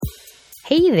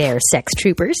Hey there, sex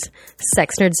troopers.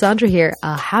 Sex nerd Sandra here.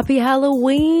 Happy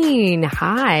Halloween.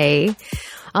 Hi.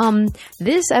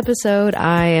 This episode,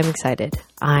 I am excited.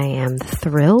 I am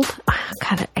thrilled.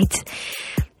 God, it's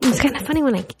kind of funny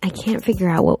when I can't figure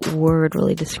out what word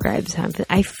really describes something.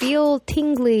 I feel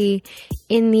tingly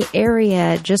in the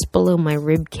area just below my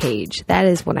rib cage. That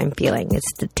is what I'm feeling.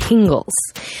 It's the tingles.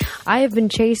 I have been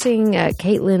chasing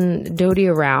Caitlin Doughty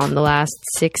around the last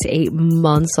 6-8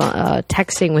 months,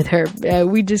 texting with her.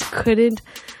 We just couldn't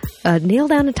nail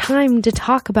down a time to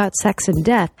talk about sex and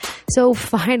death. So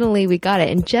finally we got it,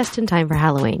 and just in time for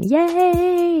Halloween.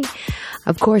 Yay!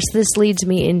 Of course, this leads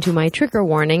me into my trigger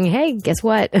warning. Hey, guess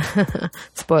what?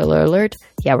 Spoiler alert.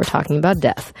 Yeah, we're talking about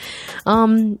death.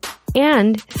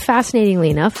 And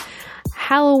fascinatingly enough,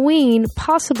 Halloween,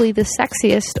 possibly the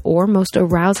sexiest or most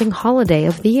arousing holiday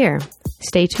of the year.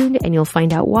 Stay tuned and you'll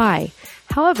find out why.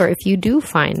 However, if you do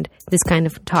find this kind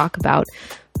of talk about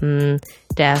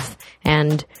death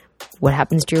and what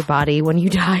happens to your body when you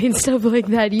die and stuff like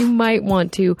that, you might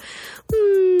want to,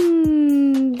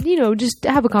 just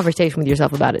have a conversation with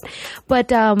yourself about it.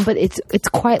 But it's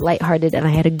quite lighthearted, and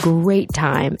I had a great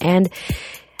time. And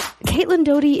Caitlin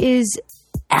Doughty is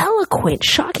eloquent,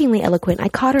 shockingly eloquent. I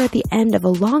caught her at the end of a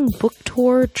long book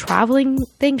tour traveling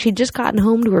thing. She'd just gotten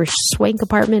home to her swank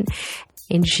apartment,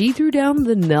 and she threw down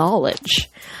the knowledge.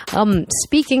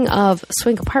 Speaking of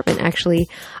swank apartment, actually,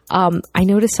 I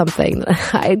noticed something.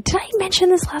 Did I mention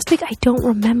this last week? I don't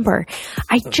remember.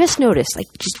 I just noticed,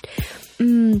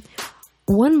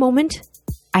 one moment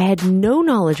I had no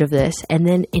knowledge of this, and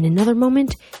then in another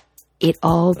moment, it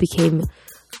all became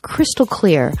crystal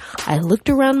clear. I looked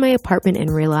around my apartment and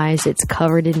realized it's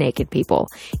covered in naked people.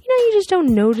 You just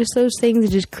don't notice those things.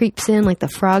 It just creeps in like the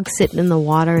frog sitting in the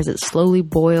water as it slowly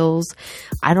boils.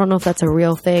 I don't know if that's a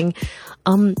real thing.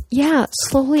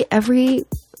 Slowly every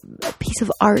piece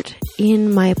of art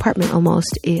in my apartment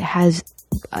almost, it has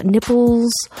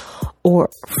nipples or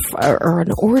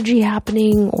an orgy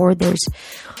happening, or there's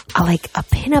a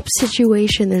pinup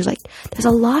situation. There's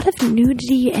a lot of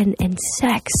nudity and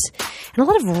sex and a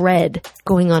lot of red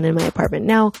going on in my apartment.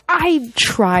 Now, I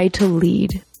try to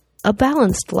lead a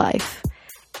balanced life,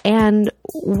 and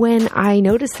when I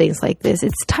notice things like this,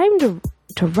 it's time to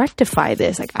rectify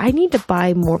this. I need to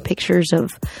buy more pictures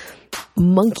of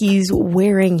monkeys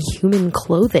wearing human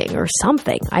clothing or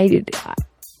something. I need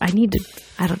to,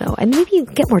 I don't know, and maybe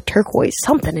get more turquoise,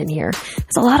 something in here.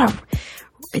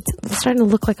 It's starting to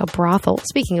look like a brothel.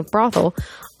 Speaking of brothel,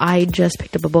 I just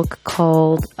picked up a book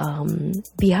called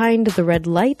Behind the Red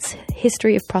Lights,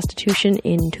 History of Prostitution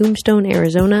in Tombstone,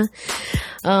 Arizona.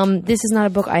 This is not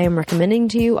a book I am recommending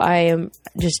to you. I am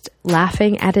just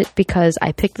laughing at it because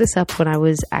I picked this up when I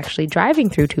was actually driving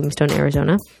through Tombstone,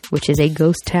 Arizona, which is a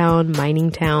ghost town,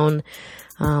 mining town,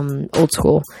 old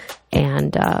school,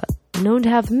 and known to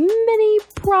have many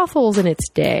brothels in its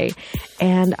day.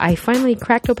 And I finally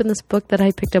cracked open this book that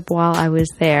I picked up while I was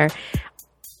there,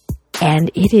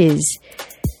 and it is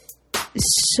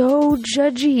so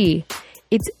judgy.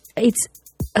 It's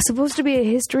supposed to be a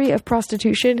history of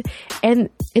prostitution, and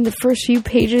in the first few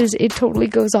pages it totally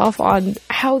goes off on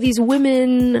how these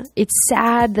women, it's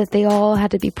sad that they all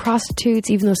had to be prostitutes,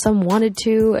 even though some wanted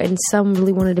to and some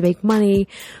really wanted to make money,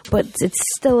 but it's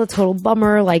still a total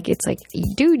bummer. It's like,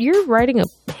 dude, you're writing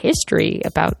a history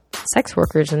about sex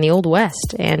workers in the Old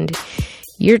West, and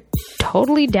you're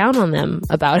totally down on them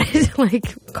about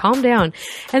it. Calm down.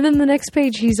 And then the next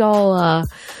page, he's all,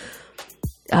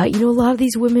 a lot of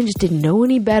these women just didn't know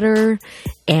any better,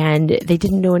 and they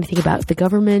didn't know anything about the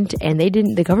government, and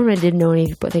the government didn't know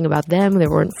anything about them. There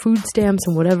weren't food stamps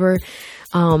and whatever.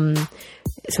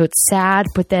 So it's sad,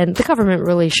 but then the government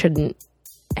really shouldn't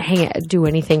do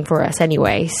anything for us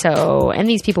anyway. So, and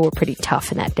these people were pretty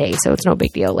tough in that day, so it's no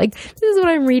big deal. This is what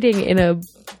I'm reading in a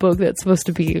book that's supposed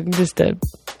to be just a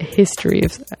history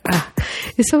of,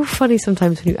 it's so funny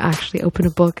sometimes when you actually open a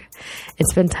book and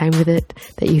spend time with it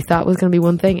that you thought was going to be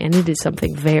one thing, and it is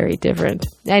something very different.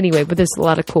 Anyway, but there's a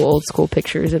lot of cool old school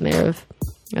pictures in there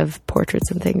of portraits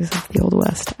and things of the Old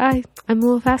West. I'm a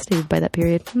little fascinated by that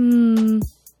period.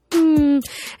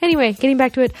 Anyway, getting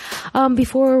back to it,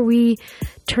 before we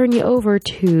turn you over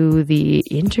to the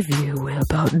interview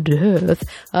about death,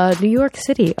 New York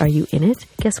City, are you in it?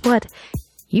 Guess what?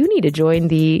 You need to join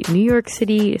the New York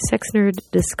City Sex Nerd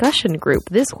discussion group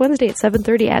this Wednesday at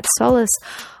 7:30 at Solace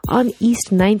on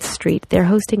East 9th Street. They're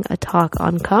hosting a talk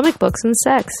on comic books and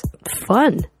sex.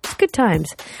 Fun. It's good times.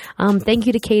 Thank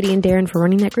you to Katie and Darren for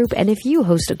running that group. And if you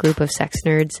host a group of sex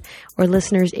nerds or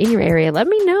listeners in your area, let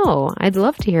me know. I'd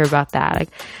love to hear about that.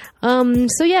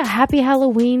 So yeah, happy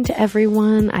Halloween to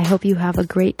everyone. I hope you have a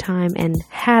great time and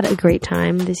had a great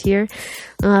time this year.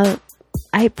 I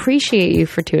appreciate you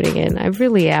for tuning in. I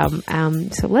really am.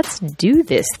 So let's do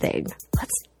this thing.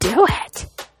 Let's do it.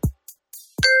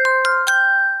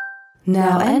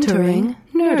 Now entering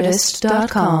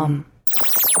Nerdist.com.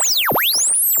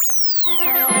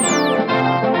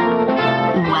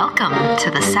 Welcome to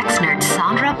the Sex Nerd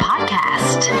Sandra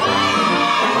podcast.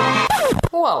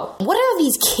 Whoa, what are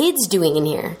these kids doing in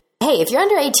here? Hey, if you're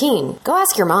under 18, go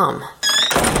ask your mom.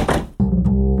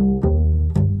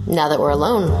 Now that we're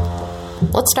alone,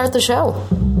 let's start the show.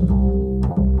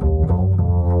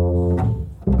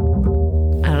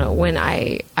 I don't know, when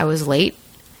I was late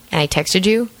and I texted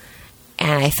you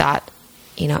and I thought,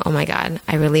 oh my God,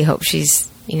 I really hope she's,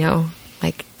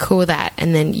 like cool with that.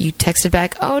 And then you texted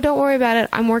back, oh, don't worry about it,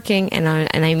 I'm working. And I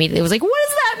immediately was like, what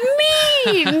does that mean?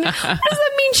 What does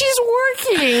that mean she's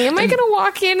working? Am I going to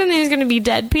walk in and there's going to be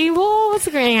dead people? What's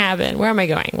going to happen? Where am I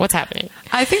going? What's happening?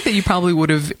 I think that you probably would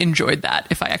have enjoyed that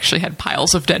if I actually had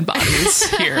piles of dead bodies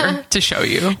here to show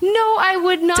you. No, I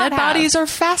would not. Dead bodies are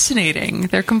fascinating.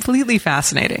 They're completely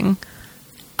fascinating.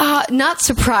 Not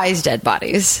surprise dead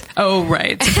bodies. Oh,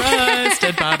 right. Surprise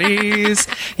dead bodies.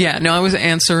 Yeah, no, I was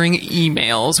answering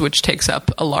emails, which takes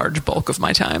up a large bulk of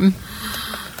my time.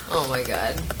 Oh my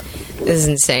God. This is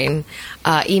insane.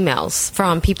 Emails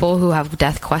from people who have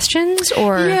death questions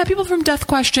or... Yeah, people from death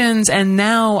questions. And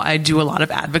now I do a lot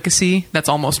of advocacy. That's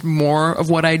almost more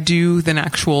of what I do than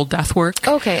actual death work.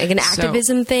 Okay, like an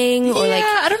activism thing? Or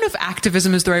I don't know if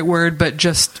activism is the right word, but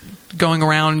just going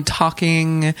around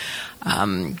talking...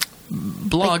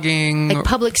 blogging, like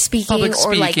public speaking,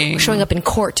 or like showing up in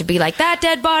court to be like, that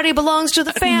dead body belongs to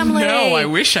the family. No, I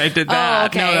wish I did that. Oh,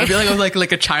 okay. No, that'd be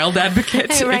like a child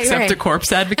advocate, except a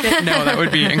corpse advocate. No, that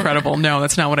would be incredible. No,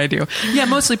 that's not what I do. Yeah,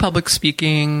 mostly public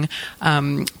speaking,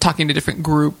 talking to different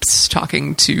groups,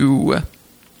 talking to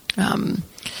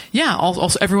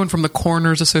also everyone from the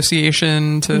Coroners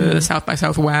Association to South by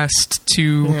Southwest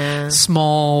to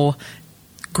small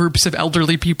groups of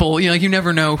elderly people. You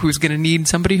never know who's going to need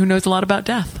somebody who knows a lot about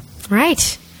death.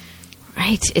 Right.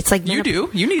 It's like you do.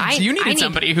 You needed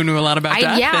somebody who knew a lot about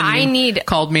death. Yeah, and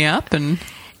called me up, and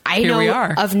here we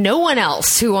are. Of no one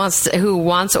else who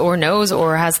wants or knows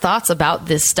or has thoughts about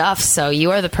this stuff. So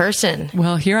you are the person.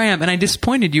 Well, here I am, and I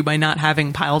disappointed you by not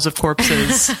having piles of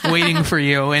corpses waiting for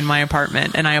you in my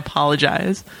apartment, and I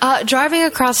apologize. Driving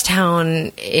across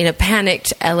town in a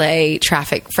panicked LA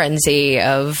traffic frenzy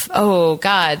of, oh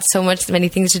God, many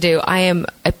things to do. I am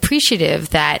appreciative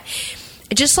that,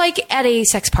 just like at a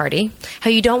sex party, how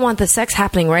you don't want the sex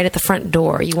happening right at the front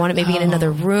door. You want it maybe in another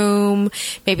room.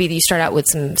 Maybe you start out with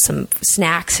some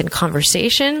snacks and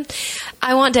conversation.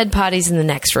 I want dead bodies in the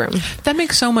next room. That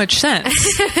makes so much sense.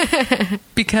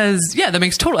 Because, that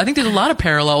makes total... I think there's a lot of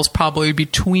parallels probably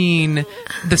between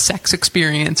the sex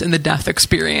experience and the death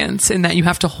experience, in that you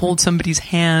have to hold somebody's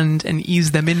hand and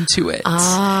ease them into it.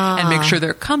 And make sure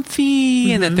they're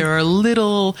comfy and that there are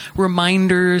little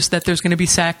reminders that there's going to be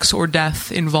sex or death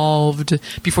involved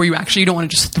before you don't want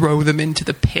to just throw them into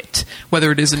the pit,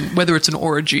 whether it's an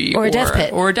orgy or a death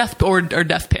pit or a death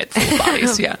pit full of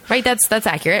bodies. Yeah, right. That's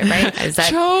accurate, right? Is that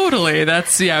totally?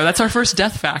 That's our first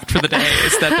death fact for the day.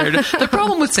 Is that the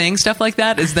problem with saying stuff like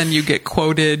that is then you get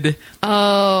quoted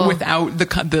without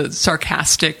the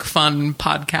sarcastic, fun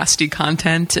podcasty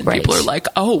content, and people are like,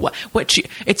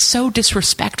 it's so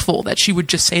disrespectful that she would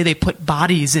just say they put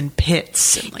bodies in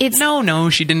pits. And like, no,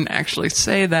 she didn't actually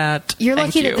say that. You're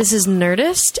lucky that this is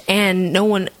Nerdist,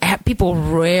 and people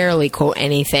rarely quote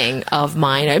anything of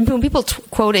mine. When people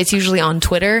quote, it's usually on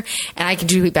Twitter, and I can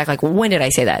tweet back like, when did I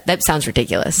say that? That sounds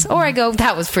ridiculous. Or I go,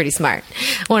 that was pretty smart.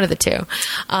 One of the two.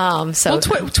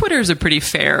 Twitter is a pretty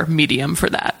fair medium for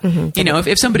that.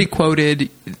 If somebody quoted,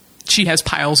 she has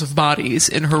piles of bodies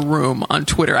in her room on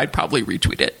Twitter, I'd probably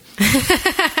retweet it.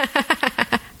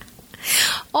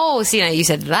 Oh, see, now you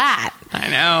said that. I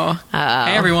know.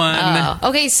 Hey, everyone.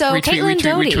 Okay, so Caitlin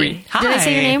Doughty. Hi. Did I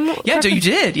say your name? Yeah, you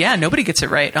did. Yeah, nobody gets it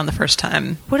right on the first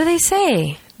time. What do they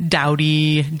say?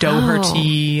 Doughty,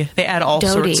 Doherty. They add all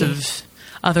sorts of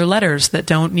other letters that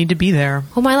don't need to be there.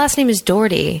 Well, my last name is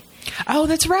Doherty. Oh,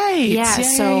 that's right. Yeah.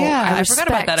 I forgot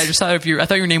about that. I just thought I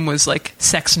thought your name was like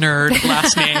sex nerd,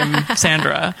 last name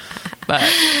Sandra. But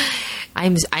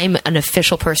I'm an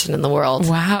official person in the world.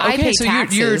 Wow. Okay, I pay so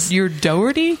taxes. you're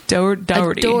Doherty?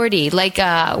 Doherty. Doherty, like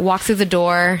walk through the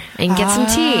door and get some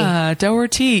tea.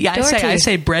 Doherty. Yeah, Doherty. I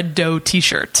say bread dough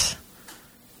t-shirt.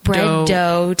 Bread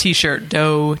dough t-shirt.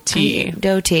 Dough tea.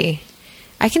 Dough tea.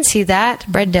 I can see that.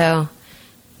 Bread dough.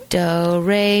 Do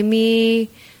re mi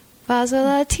fa sol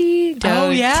la ti do Oh,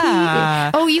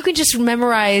 yeah. ti. Oh, you can just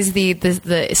memorize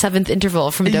the seventh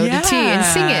interval from do to ti and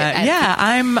sing it. Yeah,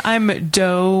 I'm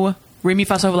do re mi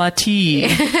fa sol la ti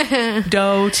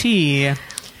do ti.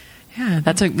 Yeah,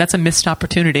 that's a missed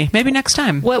opportunity. Maybe next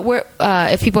time.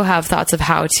 If people have thoughts of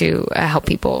how to help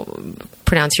people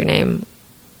pronounce your name,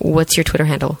 what's your Twitter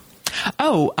handle?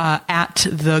 Oh, at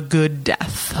the good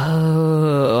death.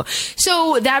 Oh,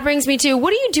 so that brings me to,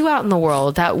 what do you do out in the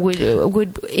world that would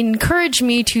encourage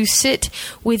me to sit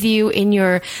with you in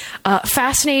your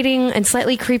fascinating and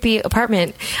slightly creepy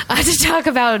apartment to talk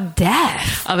about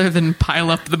death? Other than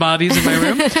pile up the bodies in my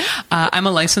room. I'm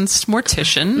a licensed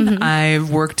mortician. Mm-hmm. I've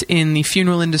worked in the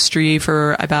funeral industry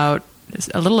for about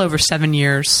a little over 7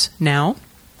 years now.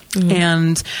 Mm-hmm.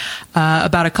 And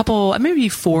about maybe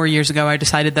 4 years ago, I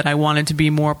decided that I wanted to be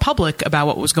more public about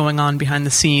what was going on behind the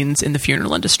scenes in the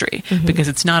funeral industry, mm-hmm. because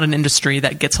it's not an industry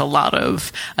that gets a lot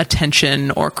of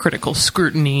attention or critical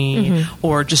scrutiny, mm-hmm.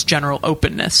 or just general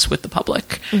openness with the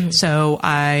public. Mm-hmm. So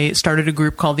I started a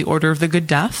group called the Order of the Good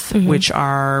Death, mm-hmm. which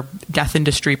are death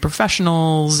industry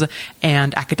professionals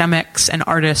and academics and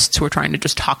artists who are trying to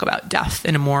just talk about death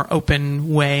in a more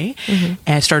open way. Mm-hmm.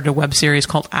 And I started a web series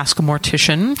called Ask a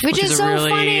Mortician. Which is so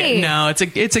funny. No, it's a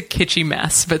kitschy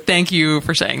mess, but thank you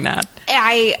for saying that.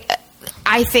 I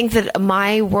think that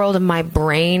my world and my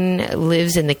brain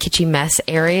lives in the kitschy mess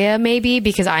area, maybe,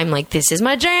 because I'm like, this is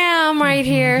my jam right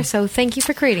mm-hmm. here. So thank you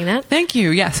for creating that. Thank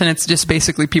you. Yes, and it's just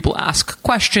basically people ask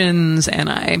questions, and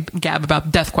I gab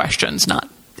about death questions, not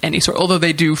any sort, although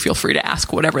they do feel free to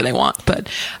ask whatever they want, but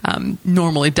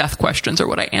normally death questions are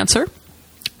what I answer.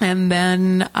 And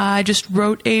then I just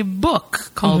wrote a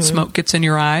book called mm-hmm. Smoke Gets in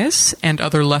Your Eyes and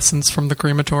Other Lessons from the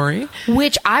Crematory.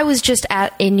 Which I was just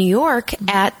in New York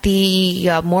at the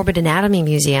Morbid Anatomy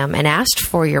Museum and asked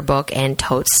for your book, and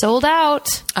totes sold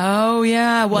out. Oh,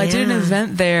 yeah. Well, yeah. I did an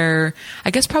event there,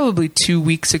 I guess probably 2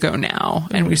 weeks ago now,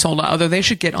 and we sold out. Although they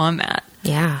should get on that.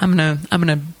 Yeah. I'm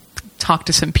gonna talk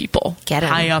to some people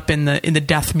high up in the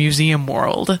death museum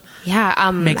world.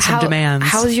 Yeah, make some demands.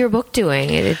 How's your book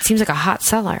doing? It seems like a hot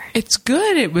seller. It's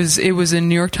good. It was a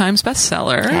New York Times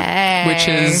bestseller, which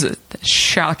is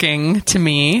shocking to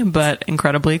me, but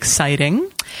incredibly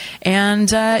exciting.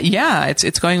 And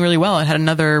it's going really well. It had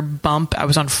another bump. I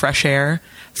was on Fresh Air.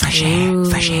 Fresh Air.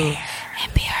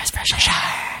 NPR's Fresh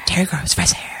Air. Terry Gross,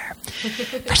 Fresh Air.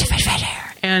 Fresh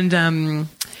Air. And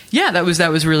that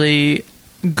was really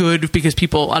good, because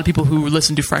a lot of people who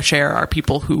listen to Fresh Air are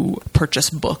people who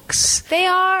purchase books. They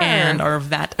are, and are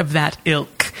of that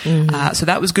ilk. Mm-hmm. So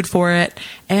that was good for it,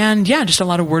 and just a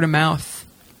lot of word of mouth.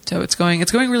 So it's going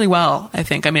really well, I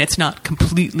think. I mean, it's not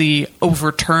completely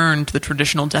overturned the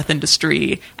traditional death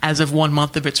industry as of 1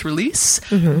 month of its release,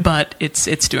 mm-hmm. but it's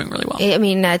doing really well. I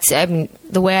mean,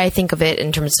 the way I think of it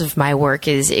in terms of my work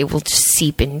is it will just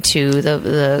seep into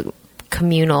the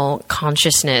communal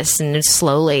consciousness and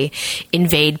slowly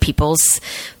invade people's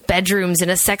bedrooms in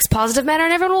a sex positive manner,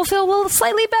 and everyone will feel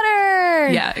slightly better.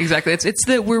 Yeah, exactly. It's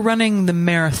that we're running the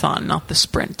marathon, not the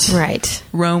sprint. Right.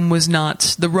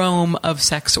 The Rome of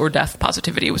sex or death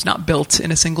positivity was not built in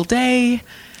a single day,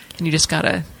 and you just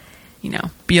gotta,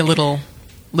 be a little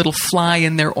fly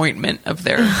in their ointment of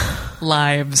their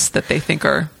lives that they think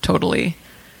are totally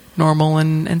normal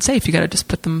and safe. You gotta just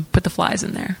put the flies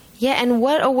in there. Yeah, and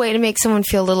what a way to make someone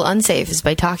feel a little unsafe is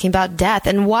by talking about death.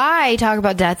 And why talk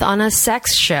about death on a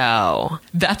sex show?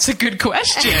 That's a good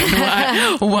question.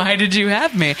 Why did you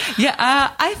have me? Yeah,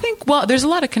 I think, there's a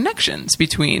lot of connections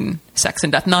between sex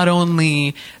and death. Not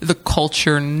only the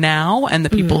culture now and the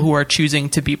people mm-hmm. who are choosing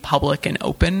to be public and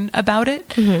open about it,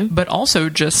 mm-hmm. but also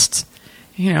just,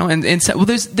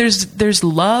 there's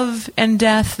love and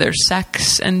death, there's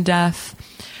sex and death.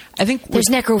 I think there's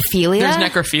necrophilia. There's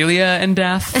necrophilia and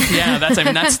death. Yeah,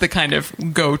 that's the kind of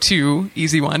go-to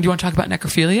easy one. Do you want to talk about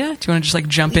necrophilia? Do you want to just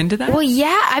jump into that? Well,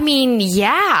 yeah. I mean,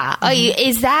 yeah. Mm-hmm.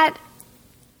 Is that?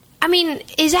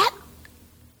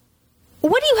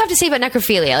 What do you have to say about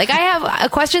necrophilia? I have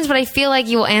questions, but I feel like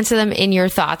you will answer them in your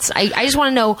thoughts. I just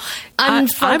want to know,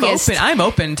 unfocused. I'm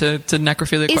open to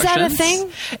necrophilia questions. Is that a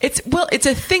thing? It's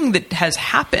a thing that has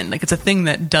happened. It's a thing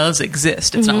that does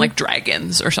exist. It's mm-hmm. not like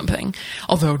dragons or something,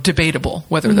 although debatable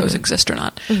whether mm-hmm. those exist or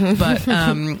not. Mm-hmm. But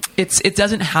it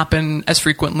doesn't happen as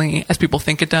frequently as people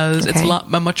think it does. Okay. It's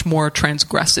a much more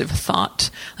transgressive thought.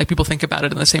 People think about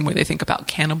it in the same way they think about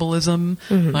cannibalism.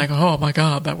 Mm-hmm. Oh my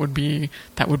God, that would be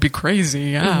crazy.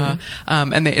 Yeah.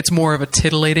 Mm-hmm. And it's more of a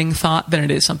titillating thought than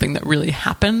it is something that really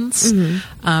happens.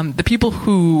 Mm-hmm. The people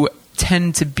who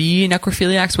tend to be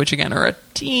necrophiliacs, which again are a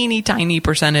teeny tiny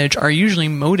percentage, are usually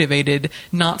motivated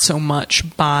not so much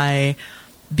by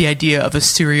the idea of a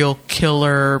serial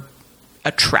killer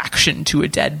attraction to a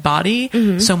dead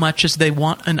body so much as they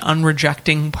want an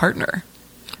unrejecting partner.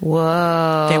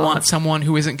 Whoa. They want someone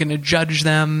who isn't going to judge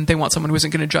them. They want someone who isn't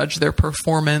going to judge their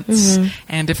performance.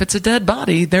 And if it's a dead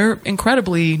body, they're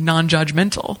incredibly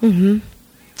non-judgmental.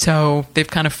 So they've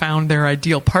kind of found their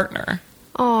ideal partner.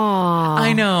 Aww.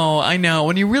 I know.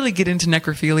 When you really get into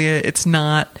necrophilia, it's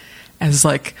not as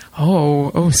like,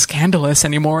 oh, scandalous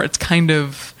anymore. It's kind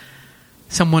of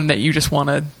someone that you just want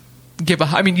to give a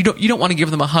hug. I mean, you don't want to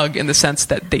give them a hug in the sense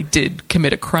that they did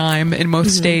commit a crime in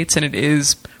most states, and it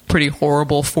is pretty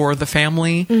horrible for the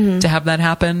family to have that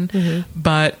happen.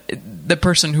 But the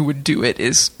person who would do it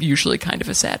is usually kind of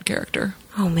a sad character.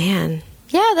 Oh, man.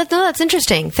 Yeah, that's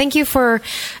interesting. Thank you for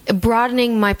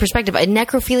broadening my perspective.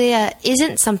 Necrophilia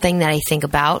isn't something that I think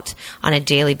about on a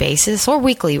daily basis or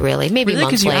weekly, really. Maybe monthly.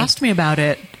 Because you asked me about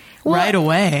it right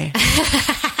away.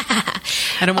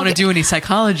 I don't want to do any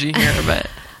psychology here, but...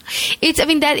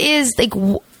 that is like...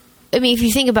 if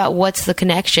you think about what's the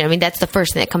connection, that's the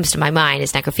first thing that comes to my mind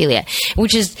is necrophilia,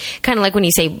 which is kind of like when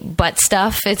you say butt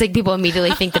stuff. It's like people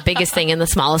immediately think the biggest thing in the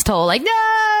smallest hole, like, no,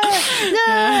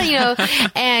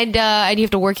 and you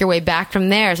have to work your way back from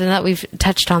there. So now that we've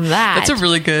touched on that. That's a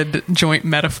really good joint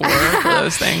metaphor for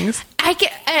those things.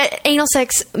 Anal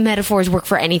sex metaphors work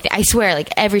for anything. I swear, like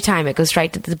every time it goes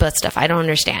right to the butt stuff. I don't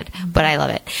understand, but I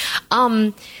love it.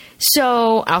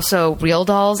 So also real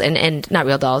dolls and not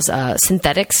real dolls,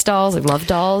 synthetics dolls, like love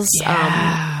dolls.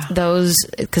 Yeah. Those,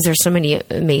 because there's so many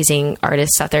amazing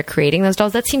artists out there creating those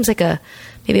dolls. That seems like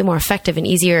maybe more effective and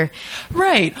easier.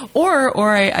 Right.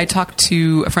 Or I talked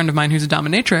to a friend of mine who's a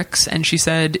dominatrix, and she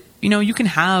said, you can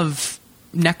have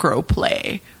necro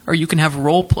play, or you can have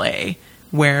role play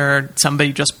where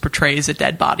somebody just portrays a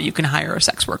dead body. You can hire a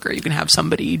sex worker. You can have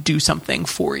somebody do something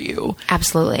for you.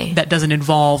 Absolutely. That doesn't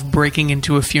involve breaking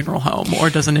into a funeral home, or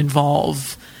doesn't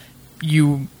involve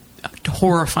you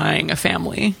horrifying a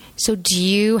family. So do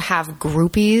you have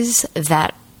groupies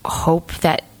that hope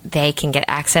that they can get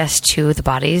access to the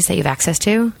bodies that you've access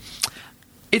to?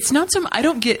 It's not I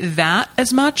don't get that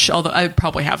as much, although I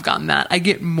probably have gotten that. I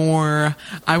get more,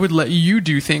 I would let you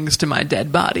do things to my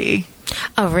dead body.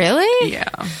 Oh, really? Yeah.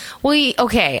 Well,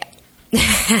 okay.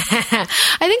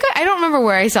 I don't remember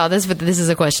where I saw this, but this is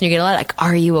a question you get a lot. Like,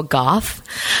 are you a goth?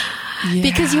 Yeah.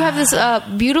 Because you have this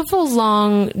beautiful,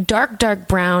 long, dark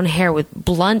brown hair with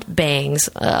blunt bangs,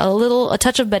 a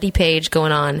touch of Betty Page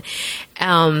going on.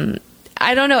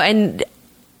 I don't know. And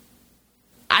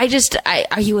are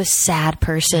you a sad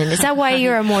person? Is that why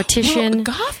you're a mortician? Well,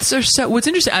 goths are so... What's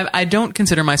interesting, I don't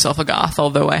consider myself a goth,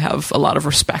 although I have a lot of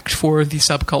respect for the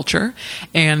subculture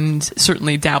and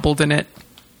certainly dabbled in it.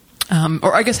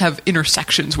 Or I guess have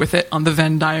intersections with it on the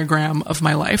Venn diagram of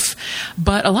my life.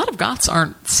 But a lot of goths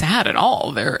aren't sad at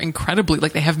all. They're incredibly...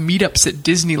 they have meetups at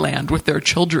Disneyland with their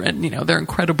children. They're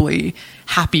incredibly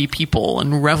happy people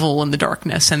and revel in the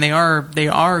darkness. And they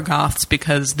are goths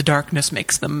because the darkness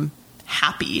makes them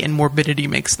happy, and morbidity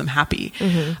makes them happy.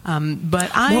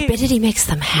 But morbidity makes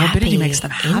them happy. Morbidity makes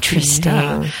them happy. Interesting.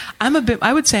 Yeah.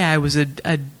 I would say I was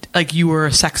like you were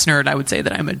a sex nerd. I would say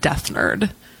that I'm a death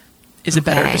nerd is a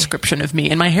better description of me.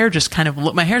 And my hair just kind of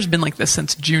my hair's been like this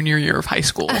since junior year of high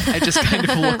school. I just kind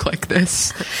of look like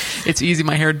this. It's easy.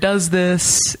 My hair does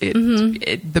this.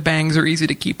 The bangs are easy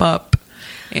to keep up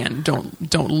and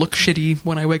don't look shitty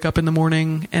when I wake up in the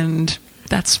morning. And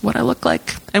that's what I look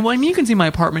like. And you can see my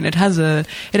apartment. It has a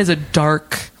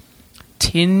dark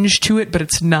tinge to it, but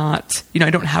it's not,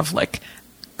 I don't have like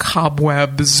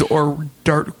cobwebs or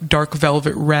dark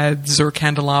velvet reds or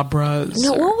candelabras.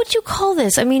 No, what would you call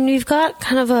this? We've got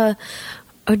kind of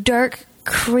a dark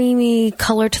creamy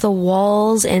color to the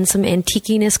walls and some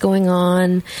antiquiness going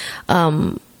on.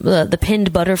 The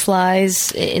pinned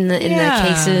butterflies in the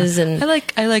cases, and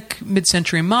I like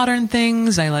mid-century modern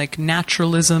things. I like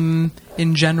naturalism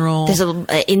in general. There's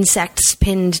insects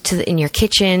pinned in your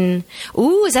kitchen.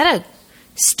 Ooh, is that a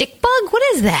stick bug? What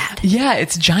is that? Yeah,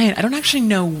 it's giant. I don't actually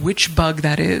know which bug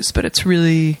that is, but it's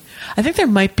really... I think there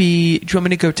might be... Do you want me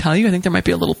to go tell you? I think there might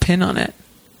be a little pin on it.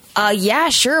 Yeah,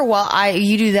 sure. While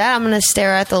you do that, I'm going to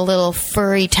stare at the little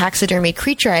furry taxidermy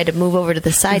creature. I had to move over to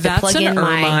the side to plug in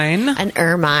an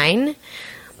ermine.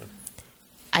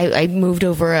 I moved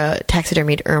over a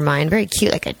taxidermied ermine. Very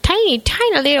cute, like a tiny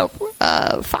little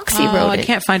foxy rodent. I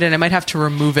can't find it. I might have to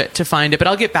remove it to find it, but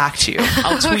I'll get back to you.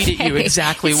 I'll tweet at you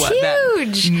exactly what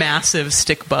that massive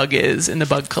stick bug is in the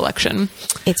bug collection.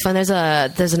 It's fun. There's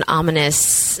an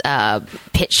ominous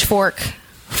pitchfork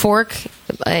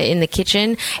in the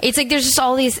kitchen. It's like there's just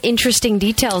all these interesting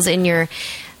details in your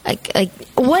like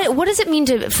what does it mean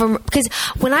because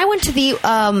when I went to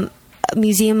the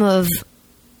Museum of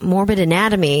Morbid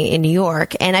Anatomy in New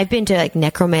York, and I've been to like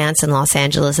Necromance in Los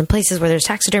Angeles and places where there's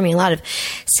taxidermy, a lot of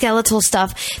skeletal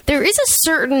stuff. There is a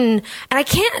certain, and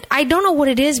I don't know what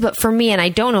it is, but for me, and I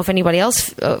don't know if anybody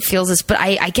else feels this, but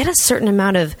I get a certain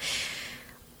amount of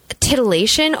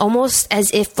titillation, almost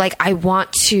as if like I want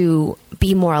to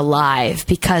be more alive,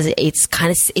 because it's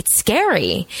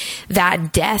scary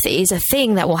that death is a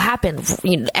thing that will happen.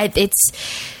 You know, it's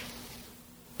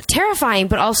terrifying,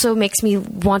 but also makes me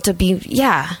want to be,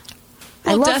 I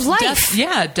love life.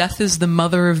 Death is the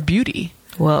mother of beauty.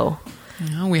 Whoa.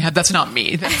 No, that's not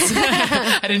me.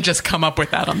 I didn't just come up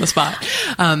with that on the spot.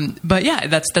 But yeah,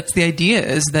 that's the idea,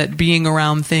 is that being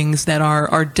around things that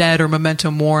are dead or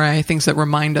memento mori, things that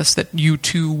remind us that you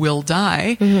too will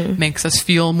die, makes us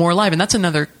feel more alive. And that's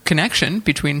another connection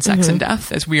between sex and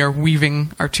death, as we are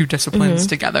weaving our two disciplines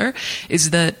together,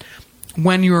 is that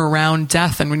when you're around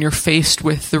death and when you're faced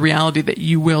with the reality that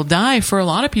you will die, for a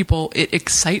lot of people, it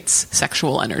excites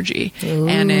sexual energy. Ooh.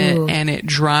 and it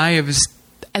drives,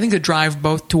 I think, the drive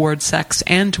both towards sex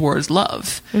and towards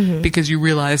love, because you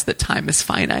realize that time is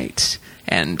finite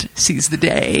and sees the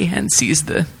day and sees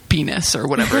the penis or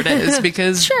whatever it is,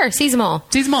 because sure, sees them all.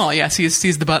 Sees them all, yeah.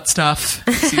 Sees the butt stuff.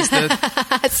 Sees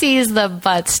the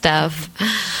butt stuff.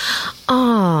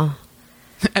 Oh.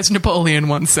 As Napoleon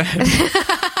once said.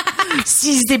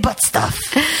 Sees the butt stuff.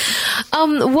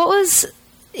 What was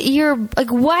your, like,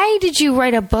 why did you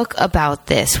write a book about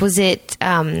this? Was it,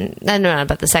 no, not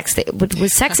about the sex thing.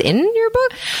 Was sex in your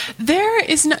book? There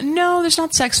is no, there's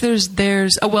not sex. There was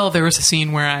a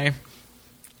scene where I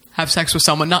have sex with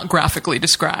someone, not graphically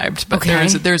described, but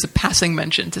there's a passing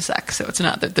mention to sex, so it's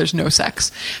not that there's no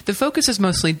sex. The focus is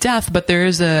mostly death, but there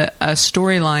is a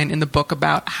storyline in the book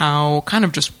about how, kind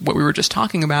of just what we were just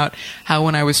talking about, how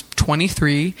when I was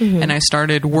 23 and I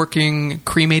started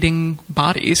cremating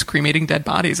dead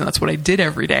bodies, and that's what I did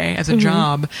every day as a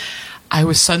job, I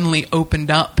was suddenly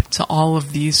opened up to all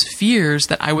of these fears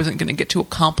that I wasn't going to get to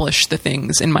accomplish the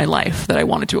things in my life that I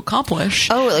wanted to accomplish.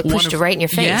 Oh, it pushed it right in your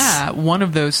face. Yeah. One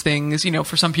of those things,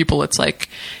 for some people it's like,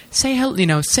 say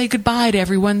goodbye to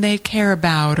everyone they care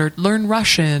about, or learn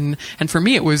Russian. And for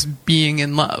me, it was being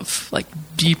in love, like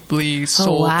deeply,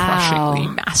 soul-crushingly,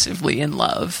 massively in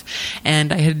love.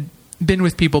 And I had been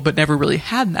with people, but never really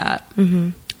had that.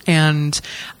 And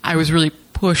I was really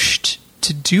pushed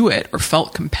to do it, or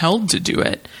felt compelled to do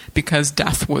it, because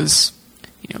death was,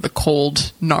 the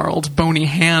cold, gnarled, bony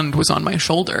hand was on my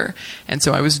shoulder. And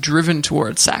so I was driven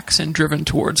towards sex and driven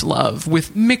towards love,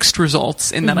 with mixed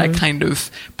results in that I kind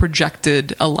of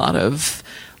projected a lot of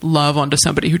love onto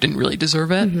somebody who didn't really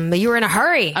deserve it. But you were in a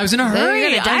hurry. I was in a hurry.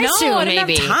 You're gonna die soon, I didn't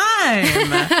have time.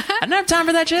 I didn't have time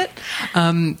for that shit.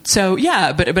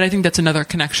 But I think that's another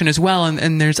connection as well.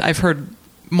 And I've heard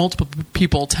multiple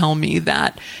people tell me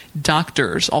that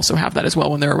doctors also have that as well.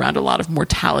 When they're around a lot of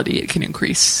mortality, it can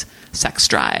increase sex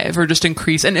drive, or just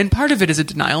increase. And part of it is a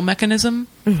denial mechanism,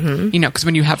 because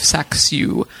when you have sex,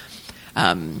 you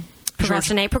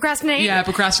procrastinate. Yeah,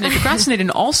 procrastinate.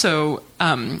 And also,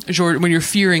 when you're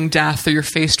fearing death or you're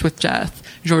faced with death,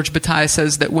 Georges Bataille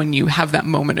says that when you have that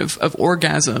moment of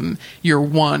orgasm, you're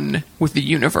one with the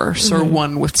universe or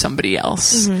one with somebody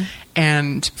else.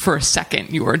 And for a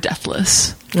second, you are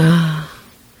deathless.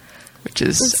 Which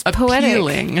is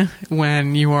appealing poetic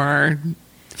when you are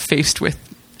faced with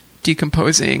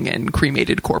decomposing and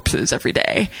cremated corpses every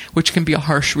day, which can be a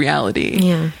harsh reality.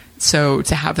 Yeah. So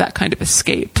to have that kind of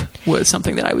escape was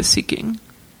something that I was seeking.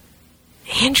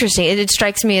 Interesting. It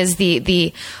strikes me as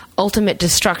the ultimate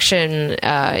destruction.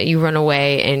 You run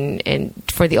away and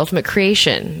for the ultimate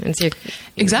creation. And so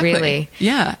exactly. Really,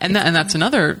 yeah. And that's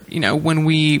another, when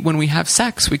we have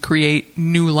sex, we create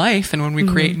new life. And when we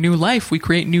create new life, we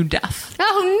create new death.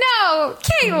 Oh no,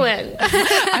 Caitlin.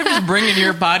 I'm just bringing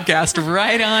your podcast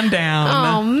right on down.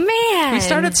 Oh man. We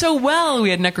started so well.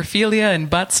 We had necrophilia and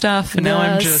butt stuff. And now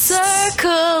I'm just... circle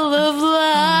of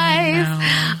life.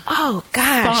 Oh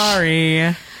gosh.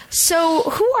 Sorry. So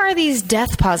who are these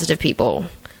death positive people?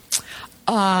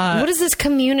 What is this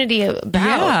community about?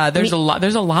 Yeah, there's a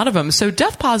lot of them. So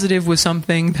death positive was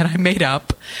something that I made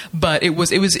up, but it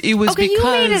was okay, because you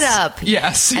made it up.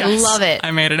 Yes, I love it.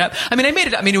 I made it up. I made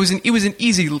it up. It was an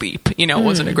easy leap. It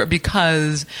wasn't a great,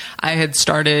 because I had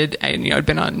started. I'd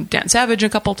been on Dan Savage a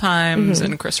couple times,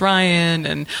 and Chris Ryan,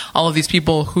 and all of these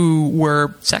people who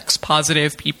were sex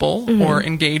positive people or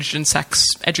engaged in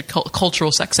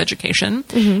cultural sex education,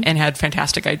 and had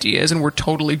fantastic ideas and were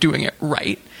totally doing it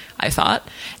right, I thought.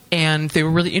 And they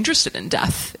were really interested in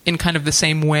death in kind of the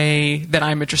same way that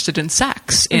I'm interested in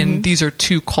sex. And these are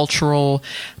two cultural,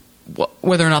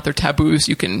 whether or not they're taboos,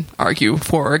 you can argue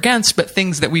for or against, but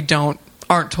things that we don't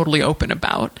aren't totally open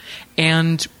about.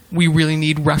 And we really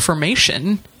need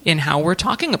reformation in how we're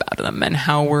talking about them and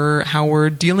how we're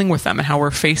dealing with them and how we're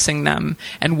facing them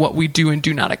and what we do and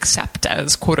do not accept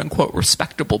as quote unquote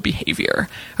respectable behavior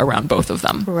around both of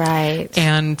them. Right.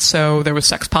 And so there was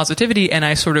sex positivity, and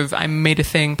I made a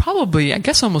thing probably, I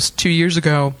guess, almost 2 years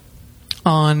ago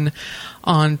on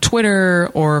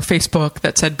Twitter or Facebook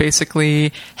that said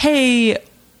basically, hey,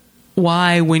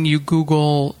 why when you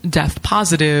Google death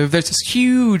positive, there's this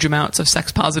huge amounts of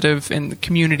sex positive in the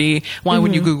community. Why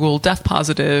when you Google death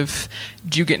positive,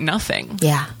 do you get nothing?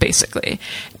 Yeah. Basically.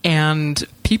 And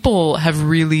people have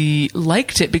really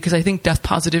liked it because I think death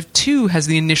positive too has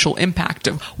the initial impact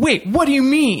of, wait, what do you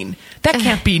mean? That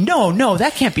can't be, no,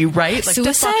 that can't be right. Like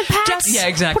suicide pacts? Yeah,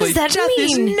 exactly. What does that death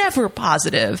mean? is never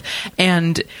positive.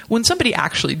 And when somebody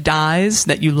actually dies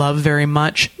that you love very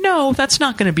much, no, that's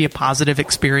not going to be a positive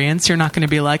experience. You're not going to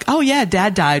be like, oh yeah,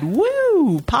 dad died.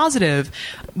 Woo, positive.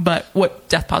 But what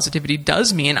death positivity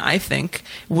does mean, I think,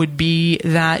 would be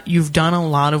that you've done a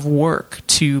lot of work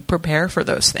to prepare for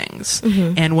those things.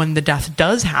 And when the death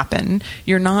does happen,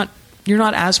 you're not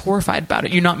as horrified about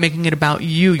it. You're not making it about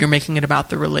you. You're making it about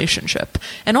the relationship.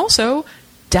 And also,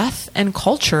 death and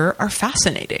culture are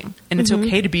fascinating. And it's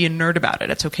okay to be a nerd about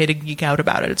it. It's okay to geek out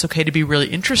about it. It's okay to be really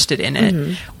interested in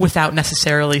it without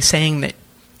necessarily saying that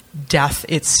death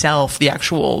itself, the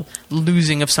actual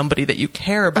losing of somebody that you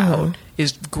care about,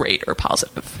 is great or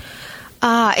positive.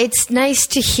 It's nice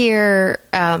to hear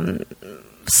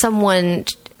someone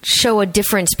show a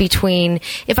difference between,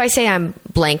 if I say I'm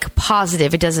blank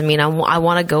positive, it doesn't mean I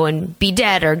want to go and be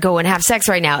dead or go and have sex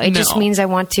right now. It just means I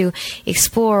want to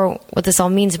explore what this all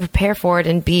means and prepare for it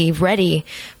and be ready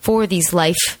for these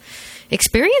life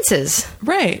experiences.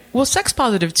 Right. Well, sex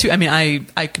positive too. I mean,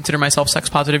 I consider myself sex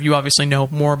positive. You obviously know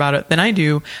more about it than I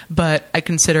do, but I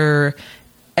consider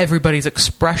everybody's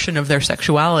expression of their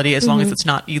sexuality, as long as it's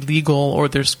not illegal or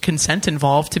there's consent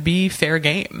involved, to be fair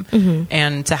game,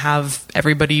 and to have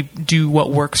everybody do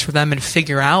what works for them and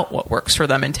figure out what works for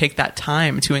them and take that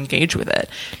time to engage with it.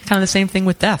 Kind of the same thing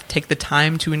with death. Take the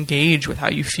time to engage with how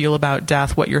you feel about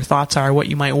death, what your thoughts are, what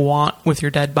you might want with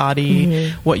your dead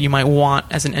body, what you might want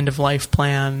as an end of life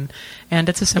plan. And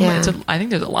it's a similar. I think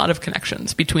there's a lot of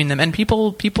connections between them, and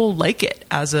people like it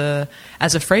as a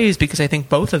phrase, because I think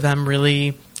both of them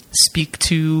really speak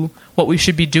to what we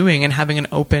should be doing and having an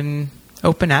open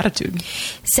attitude.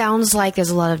 Sounds like there's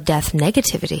a lot of death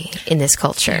negativity in this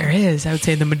culture. There is. I would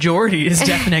say the majority is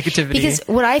death negativity. Because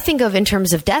what I think of in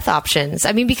terms of death options,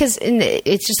 I mean, because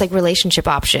it's just like relationship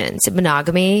options.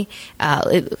 Monogamy,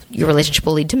 your relationship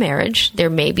will lead to marriage. There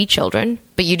may be children,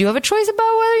 but you do have a choice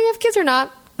about whether you have kids or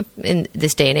not in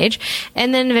this day and age.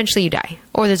 And then eventually you die,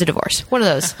 or there's a divorce. One of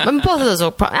those. I mean, both of those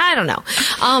will I don't know.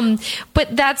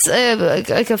 But that's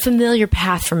like a familiar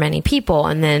path for many people.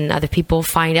 And then other people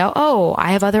find out, oh,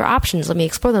 I have other options. Let me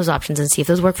explore those options and see if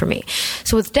those work for me.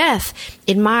 So with death,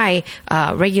 in my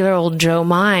regular old Joe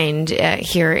mind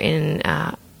here in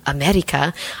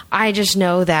America, I just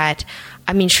know that,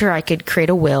 I mean, sure, I could create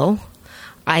a will.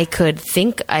 I could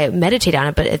I meditate on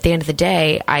it, but at the end of the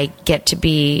day, I get to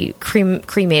be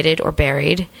cremated or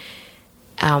buried.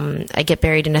 I get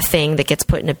buried in a thing that gets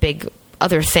put in a big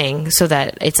other thing so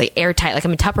that it's like airtight, like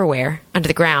I'm in Tupperware under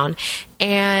the ground.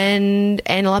 And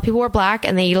a lot of people wear black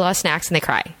and they eat a lot of snacks and they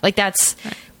cry. Like that's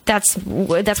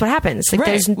what happens. Like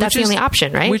that's the only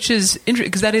option, right? Which is interesting,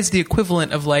 because that is the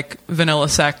equivalent of like vanilla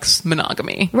sex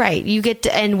monogamy. Right. You get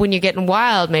to, and when you're getting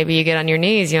wild, maybe you get on your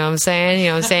knees, you know what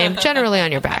I'm saying? Generally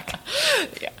on your back.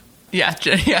 Yeah.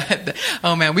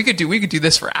 Oh man, we could do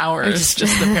this for hours,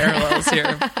 just the parallels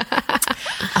here.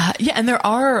 And there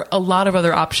are a lot of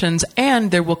other options,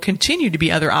 and there will continue to be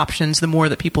other options the more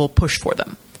that people push for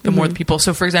them. The more that people,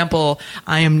 so for example,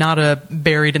 I am not a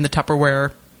buried in the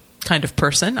Tupperware kind of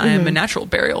person. I am a natural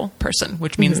burial person,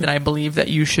 which means that I believe that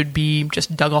you should be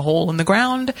just dug a hole in the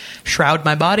ground, shroud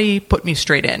my body, put me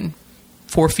straight in,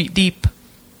 4 feet deep,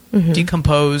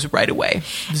 decompose right away,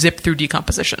 zip through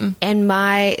decomposition. And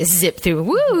my zip through,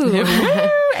 woo!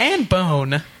 And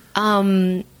bone.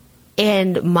 I'm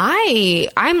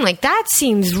like, that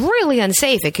seems really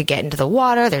unsafe. It could get into the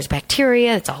water. There's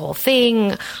bacteria. It's a whole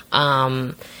thing.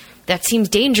 That seems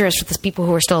dangerous for the people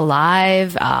who are still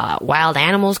alive. Wild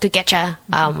animals could get you.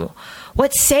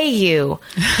 What say you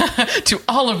to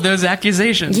all of those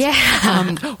accusations?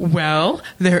 Yeah. Well,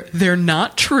 they're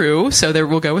not true. So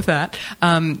we'll go with that.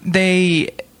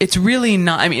 It's really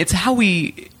not. I mean, it's how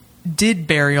we did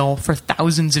burial for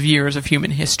thousands of years of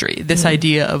human history. This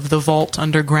idea of the vault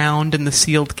underground and the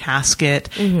sealed casket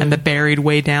and the buried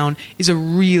way down is a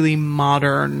really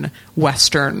modern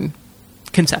Western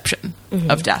conception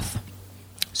of death.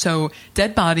 So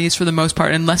dead bodies, for the most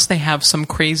part, unless they have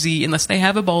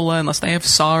Ebola, unless they have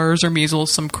SARS or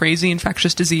measles, some crazy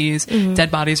infectious disease,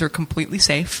 dead bodies are completely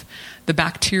safe. The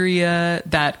bacteria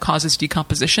that causes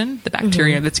decomposition, the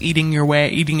bacteria that's eating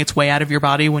its way out of your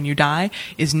body when you die,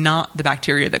 is not the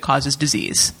bacteria that causes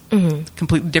disease.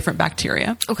 Completely different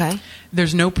bacteria. Okay.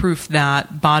 There's no proof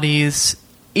that bodies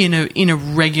in a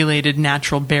regulated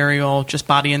natural burial, just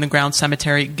body in the ground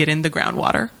cemetery, get in the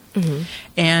groundwater.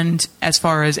 And as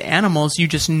far as animals, you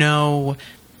just know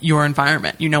your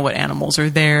environment. You know what animals are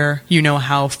there. You know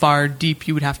how far deep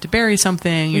you would have to bury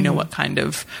something. You know what kind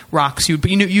of rocks but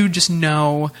you just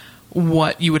know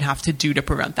what you would have to do to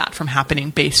prevent that from happening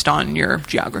based on your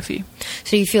geography.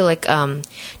 So you feel like,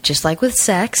 just like with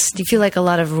sex, do you feel like a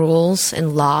lot of rules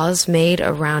and laws made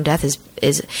around death do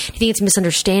you think it's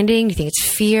misunderstanding? Do you think it's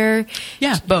fear?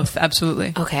 Yeah, both.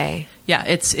 Absolutely. Okay. Yeah,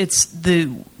 it's the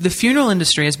funeral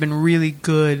industry has been really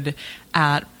good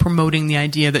at promoting the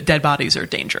idea that dead bodies are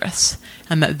dangerous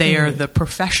and that they are the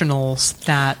professionals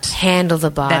that handle the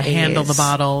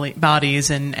bodies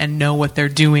and know what they're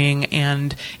doing,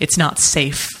 and it's not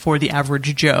safe for the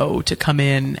average Joe to come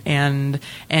in and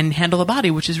handle a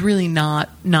body, which is really not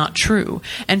true.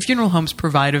 And funeral homes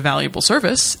provide a valuable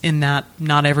service in that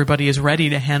not everybody is ready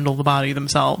to handle the body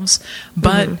themselves,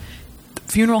 but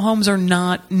funeral homes are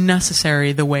not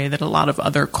necessary the way that a lot of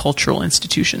other cultural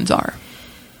institutions are.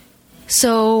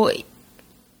 So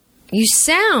you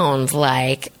sound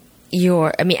like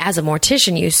as a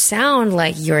mortician, you sound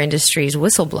like your industry's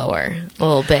whistleblower a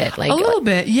little bit. Like a little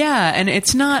bit, yeah. And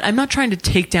I'm not trying to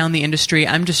take down the industry.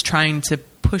 I'm just trying to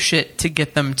push it to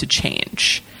get them to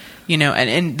change.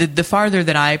 And the farther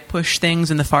that I push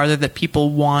things and the farther that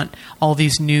people want all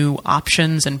these new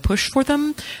options and push for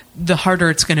them, the harder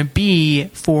it's going to be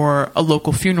for a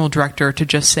local funeral director to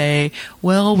just say,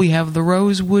 well, we have the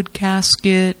rosewood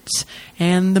casket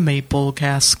and the maple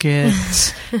casket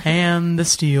and the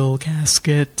steel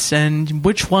casket, and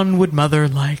which one would mother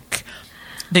like?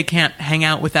 They can't hang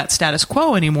out with that status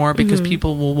quo anymore because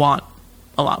people will want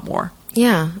a lot more.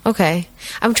 Yeah, okay.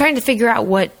 I'm trying to figure out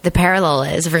what the parallel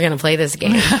is if we're going to play this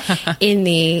game. In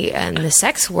the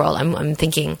sex world, I'm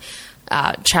thinking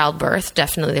childbirth,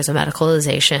 definitely there's a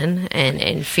medicalization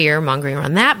and fear-mongering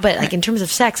around that. But like in terms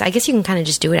of sex, I guess you can kind of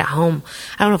just do it at home.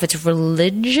 I don't know if it's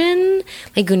religion.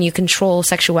 Like when you control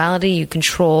sexuality, you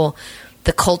control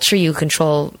the culture, you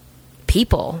control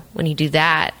people when you do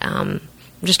that. I'm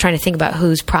just trying to think about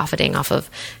who's profiting off of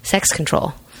sex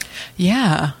control.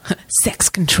 Yeah. Sex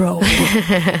control.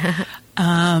 Yeah,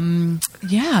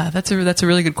 that's a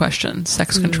really good question.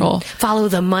 Sex control. Follow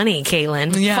the money,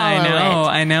 Caitlin. Yeah,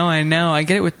 I know. I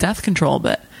get it with death control,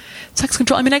 but sex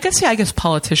control. I mean, I guess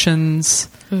politicians,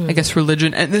 I guess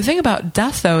religion. And the thing about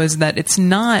death, though, is that it's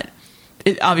not,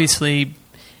 obviously,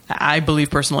 I believe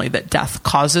personally that death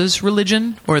causes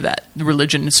religion, or that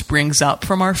religion springs up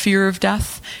from our fear of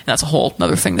death. And that's a whole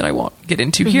other thing that I won't get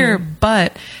into here.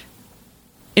 But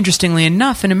interestingly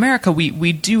enough, in America,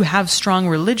 we do have strong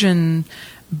religion,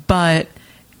 but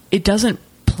it doesn't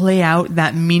play out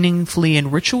that meaningfully in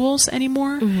rituals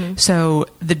anymore. So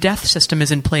the death system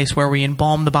is in place where we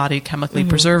embalm the body, chemically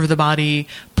preserve the body,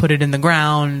 put it in the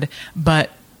ground, but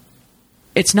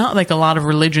it's not like a lot of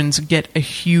religions get a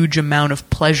huge amount of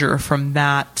pleasure from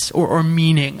that, or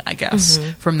meaning, I guess,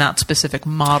 from that specific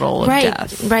model of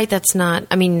death. Right. That's not,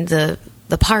 I mean, the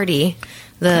party,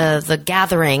 the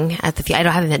gathering at the I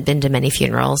haven't been to many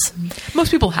funerals.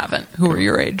 Most people haven't who are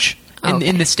your age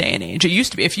in this day and age. It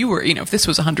used to be, if you were, if this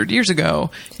was 100 years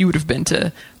ago, you would have been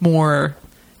to more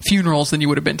funerals than you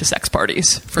would have been to sex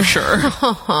parties, for sure.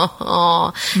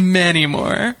 Many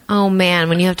more. Oh man,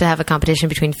 when you have to have a competition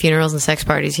between funerals and sex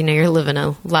parties, you're living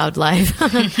a loud life.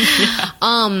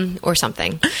 Or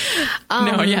something.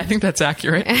 I think that's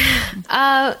accurate.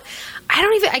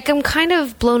 I'm kind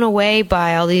of blown away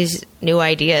by all these new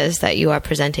ideas that you are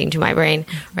presenting to my brain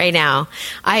right now.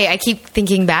 I keep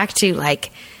thinking back to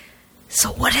so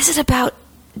what is it about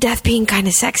death being kind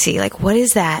of sexy? Like, what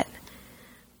is that?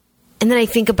 And then I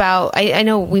think about, I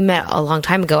know we met a long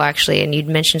time ago actually, and you'd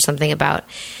mentioned something about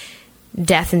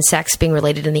death and sex being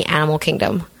related in the animal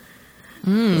kingdom.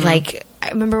 Like, I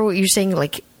remember what you were saying,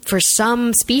 like, for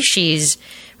some species,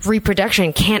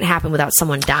 reproduction can't happen without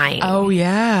someone dying. Oh,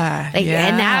 yeah.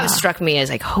 And that struck me as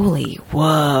like, holy,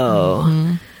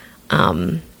 whoa.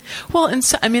 Well, and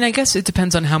so, I mean, I guess it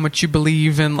depends on how much you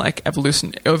believe in like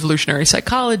evolutionary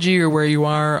psychology, or where you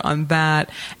are on that,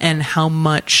 and how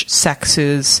much sex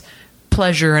is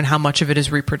pleasure and how much of it is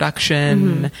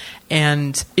reproduction.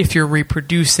 And if you're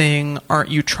reproducing, aren't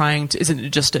you isn't it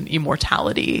just an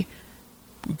immortality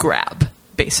grab,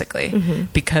 basically,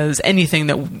 because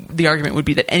the argument would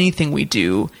be that anything we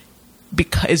do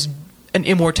is an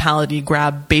immortality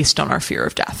grab based on our fear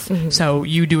of death. So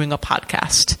you doing a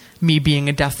podcast, me being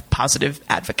a death positive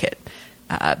advocate,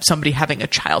 somebody having a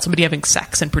child, somebody having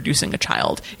sex and producing a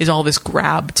child is all this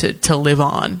grab to live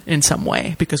on in some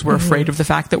way because we're afraid of the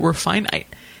fact that we're finite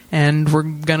and we're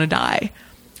gonna die.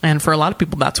 And for a lot of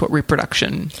people, that's what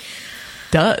reproduction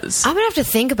does. I'm gonna have to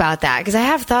think about that because I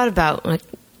have thought about,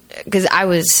 because I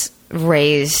was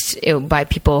raised by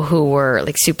people who were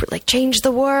like super like change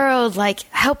the world, like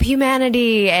help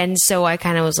humanity, and so I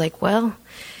kind of was like, well,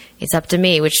 it's up to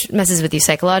me, which messes with you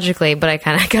psychologically, but I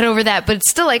kind of got over that. But it's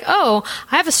still like, oh,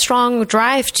 I have a strong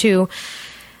drive to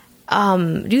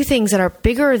do things that are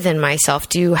bigger than myself,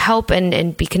 to help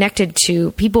and be connected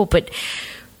to people. But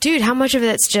dude, how much of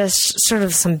it's just sort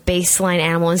of some baseline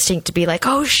animal instinct to be like,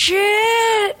 oh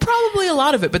shit? Probably a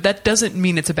lot of it, but that doesn't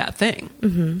mean it's a bad thing.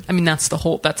 I mean, that's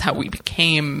how we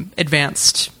became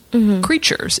advanced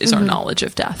creatures, is our knowledge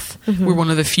of death. We're one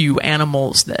of the few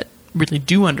animals that really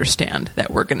do understand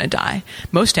that we're going to die.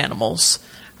 Most animals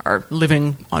are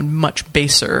living on much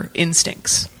baser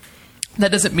instincts. That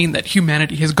doesn't mean that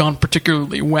humanity has gone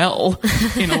particularly well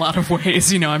in a lot of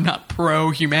ways. I'm not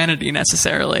pro-humanity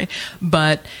necessarily,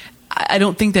 but I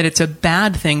don't think that it's a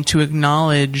bad thing to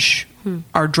acknowledge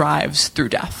our drives through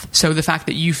death. So the fact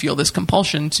that you feel this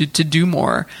compulsion to do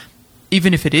more,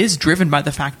 even if it is driven by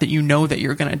the fact that you know that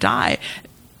you're going to die,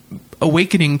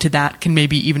 awakening to that can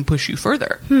maybe even push you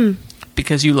further.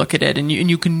 Because you look at it and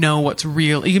you can know what's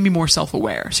real. You can be more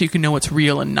self-aware, so you can know what's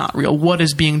real and not real. What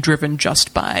is being driven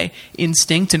just by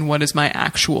instinct, and what is my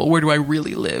actual? Where do I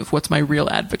really live? What's my real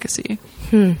advocacy?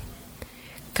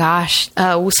 Gosh,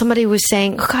 somebody was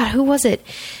saying, oh God, who was it?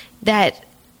 That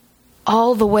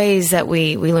all the ways that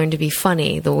we learn to be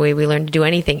funny, the way we learn to do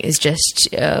anything, is just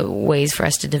ways for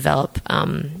us to develop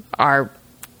our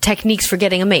techniques for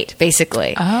getting a mate,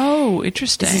 basically. Oh,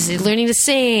 interesting. This is learning to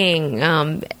sing,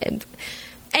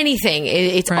 anything.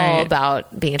 It's all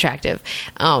about being attractive,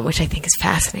 which I think is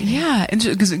fascinating. Yeah,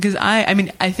 because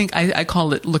I think I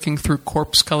call it looking through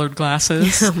corpse-colored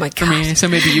glasses. Oh my God. For me. So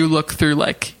maybe you look through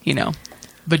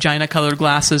vagina-colored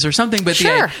glasses or something, but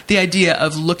the idea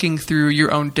of looking through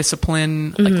your own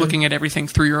discipline, like looking at everything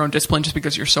through your own discipline just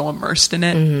because you're so immersed in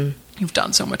it. You've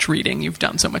done so much reading, you've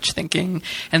done so much thinking,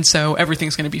 and so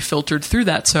everything's going to be filtered through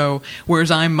that. So whereas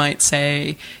I might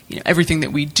say, everything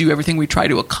that we do, everything we try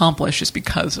to accomplish is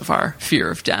because of our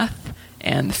fear of death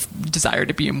and desire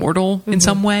to be immortal in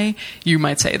some way, you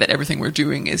might say that everything we're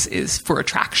doing is for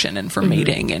attraction and for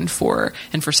mating and for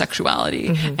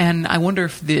sexuality. And I wonder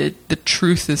if the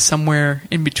truth is somewhere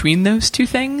in between those two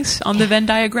things on the Venn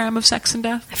diagram of sex and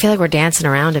death. I feel like we're dancing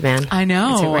around it, man. I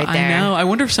know. It's right there. I know. I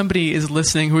wonder if somebody is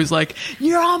listening who is like,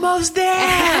 "You're almost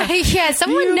there." Yeah,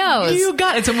 someone knows. You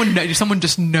got it. Someone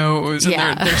just knows,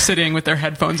 and they're sitting with their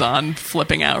headphones on,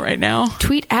 flipping out right now.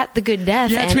 Tweet at the Good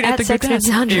Death and tweet at the Good Death.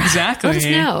 Sandra. Exactly. Let us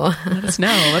know.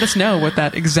 Let us know what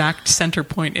that exact center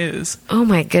point is. Oh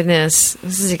my goodness,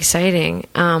 this is exciting.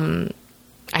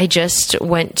 I just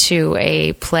went to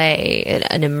a play,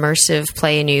 an immersive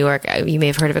play in New York. You may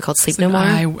have heard of it, called Sleep No More.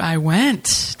 I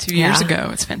went 2 years ago.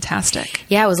 It's fantastic.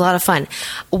 Yeah, it was a lot of fun.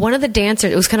 One of the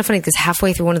dancers, it was kind of funny because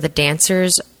halfway through, one of the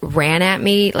dancers ran at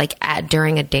me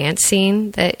during a dance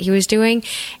scene that he was doing,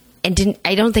 and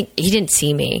I don't think he didn't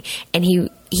see me, and he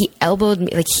elbowed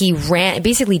me, he ran,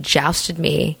 basically jousted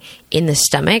me in the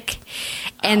stomach,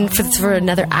 and for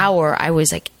another hour I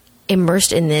was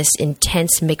immersed in this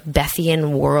intense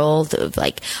Macbethian world of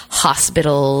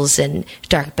hospitals and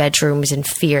dark bedrooms and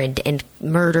fear and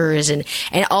murders and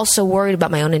also worried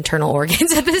about my own internal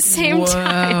organs at the same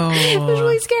time. It was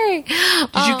really scary.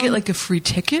 Did you get a free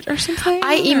ticket or something?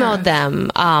 I emailed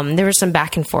them. There was some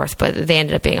back and forth, but they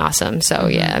ended up being awesome. So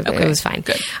it was fine.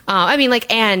 Good.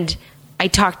 And I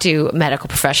talked to a medical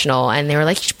professional, and they were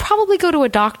like, "You should probably go to a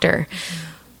doctor."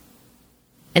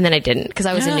 And then I didn't, because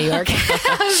I was in New York.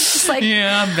 I was just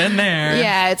yeah, I've been there.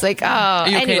 Yeah, it's Are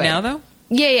you okay now, though?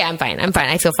 Yeah, I'm fine.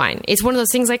 I feel fine. It's one of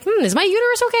those things is my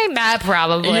uterus okay? Nah,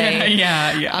 probably.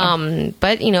 Yeah.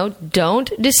 But,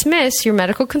 don't dismiss your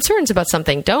medical concerns about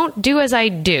something. Don't do as I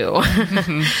do.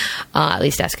 At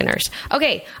least ask a nurse.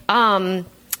 Okay.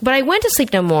 But I went to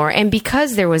Sleep No More, and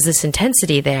because there was this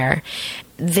intensity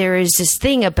there is this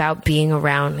thing about being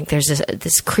around. There's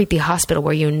this creepy hospital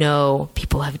where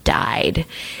people have died.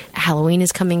 Halloween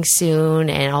is coming soon,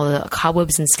 and all the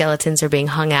cobwebs and skeletons are being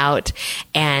hung out.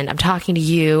 And I'm talking to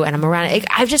you, and I'm around.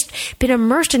 I've just been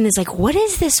immersed in this. What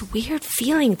is this weird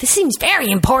feeling? This seems very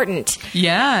important.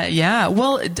 Yeah.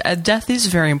 Well, death is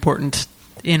very important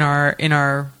in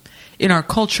in our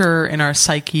culture, in our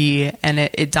psyche, and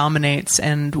it dominates,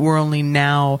 and we're only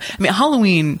now... I mean,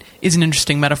 Halloween is an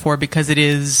interesting metaphor because it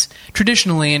is,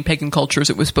 traditionally in pagan cultures,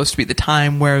 it was supposed to be the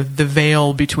time where the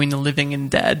veil between the living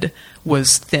and dead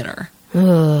was thinner.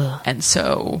 Ugh. And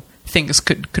so things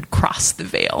could cross the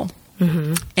veil.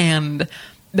 Mm-hmm. And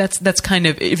that's kind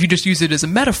of, if you just use it as a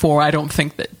metaphor, I don't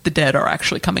think that the dead are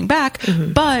actually coming back,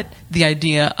 mm-hmm. but the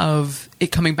idea of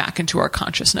it coming back into our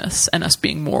consciousness and us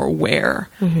being more aware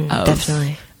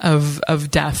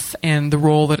of death and the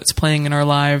role that it's playing in our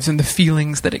lives and the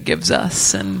feelings that it gives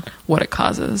us and what it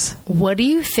causes. What do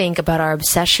you think about our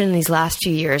obsession these last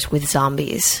few years with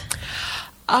zombies?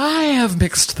 I have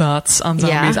mixed thoughts on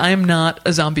zombies. Yeah? I am not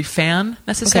a zombie fan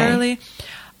necessarily. Okay.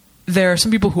 There are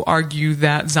some people who argue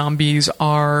that zombies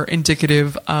are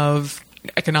indicative of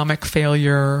economic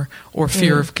failure or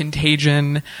fear of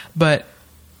contagion. But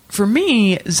for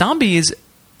me, zombies,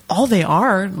 all they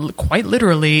are, quite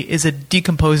literally, is a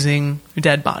decomposing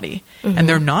dead body. Mm-hmm. And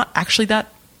they're not actually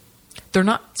they're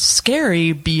not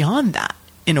scary beyond that,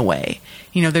 in a way.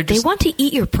 You know, they want to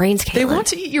eat your brains, Caitlin. They want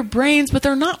to eat your brains, but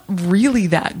they're not really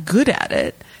that good at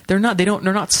it. They're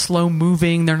not slow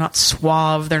moving. They're not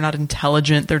suave. They're not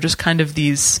intelligent. They're just kind of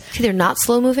these. See, they're not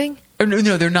slow moving?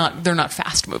 No, they're not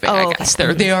fast moving, I guess.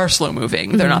 Okay. They are slow moving.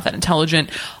 Mm-hmm. They're not that intelligent.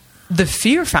 The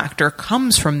fear factor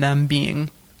comes from them being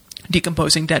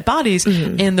decomposing dead bodies.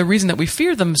 Mm-hmm. And the reason that we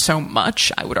fear them so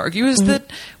much, I would argue, is that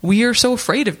we are so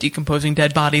afraid of decomposing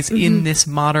dead bodies in this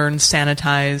modern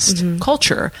sanitized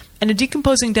culture. And a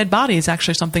decomposing dead body is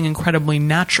actually something incredibly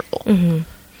natural. Mm-hmm.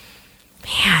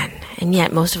 Man, and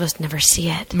yet most of us never see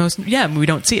it. We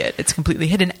don't see it. It's completely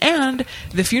hidden. And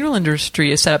the funeral industry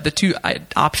has set up the two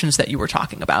options that you were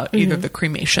talking about, either the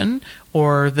cremation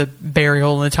or the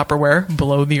burial in the Tupperware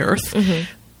below the earth. Mm-hmm.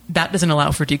 That doesn't allow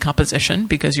for decomposition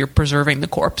because you're preserving the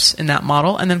corpse in that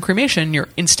model. And then cremation, you're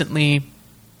instantly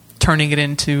turning it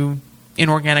into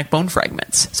inorganic bone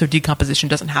fragments. So decomposition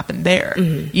doesn't happen there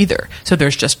either. So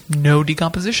there's just no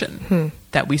decomposition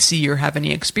that we see or have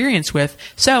any experience with.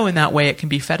 So in that way, it can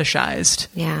be fetishized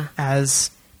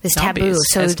as this zombies, taboo.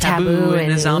 So as taboo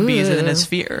and as zombies and as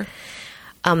fear.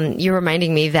 You're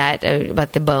reminding me that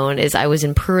about the bone is I was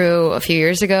in Peru a few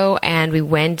years ago and we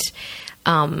went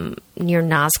near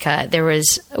Nazca.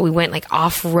 We went like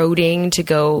off-roading to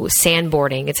go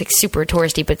sandboarding. It's like super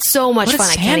touristy, but so much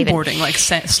fun. Sandboarding, like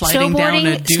sliding down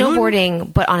a dune?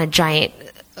 Snowboarding, but on a giant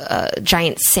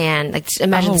sand. Like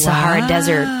imagine the Sahara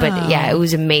Desert. But yeah, it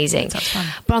was amazing. That sounds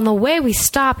fun. But on the way we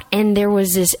stopped, and there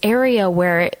was this area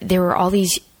where there were all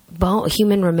these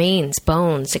human remains,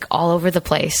 bones, like all over the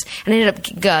place, and I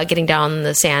ended up getting down in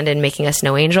the sand and making a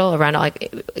snow angel around,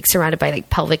 like surrounded by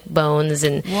like pelvic bones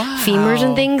and femurs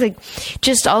and things, like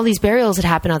just all these burials that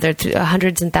happen out there through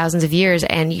hundreds and thousands of years.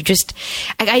 And you just,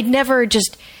 I'd never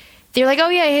just. They're like, oh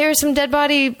yeah, here's some dead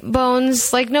body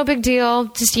bones, like no big deal,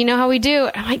 just you know how we do.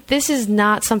 I'm like, this is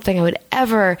not something I would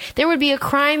ever. There would be a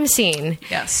crime scene,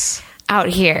 out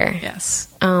here,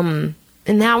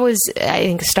 And that was, I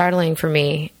think, startling for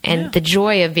me. And the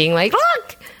joy of being like,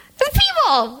 look, the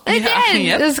people, they're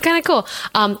dead. It was kind of cool.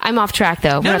 I'm off track,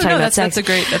 though. We're not talking about sex.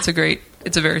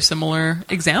 It's a very similar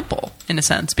example, in a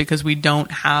sense, because we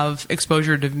don't have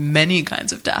exposure to many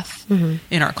kinds of death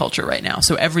in our culture right now.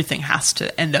 So everything has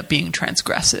to end up being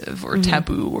transgressive or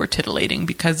taboo or titillating,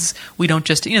 because we don't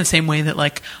just, the same way that,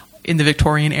 like, in the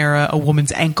Victorian era, a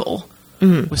woman's ankle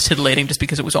was titillating just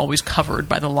because it was always covered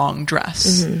by the long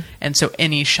dress. And so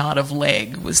any shot of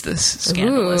leg was this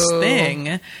scandalous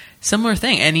thing. Similar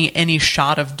thing. Any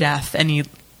shot of death, any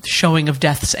showing of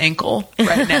death's ankle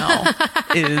right now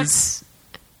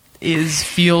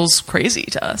feels crazy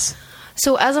to us.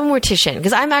 So as a mortician,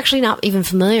 because I'm actually not even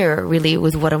familiar really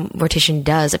with what a mortician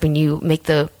does. I mean,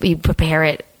 you prepare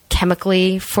it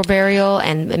chemically for burial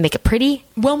and make it pretty?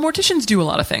 Well, morticians do a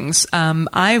lot of things.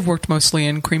 I've worked mostly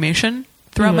in cremation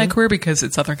throughout my career because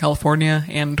it's Southern California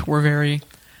and we're very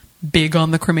big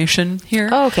on the cremation here.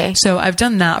 Oh, okay. So I've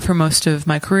done that for most of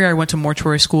my career. I went to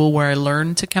mortuary school where I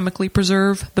learned to chemically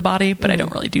preserve the body, but I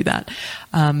don't really do that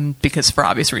because for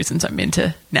obvious reasons I'm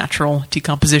into natural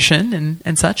decomposition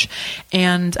and such.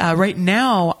 And right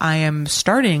now I am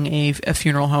starting a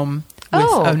funeral home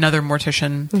with another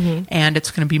mortician, and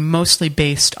it's going to be mostly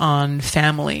based on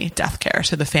family death care.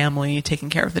 So the family taking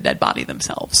care of the dead body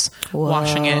themselves,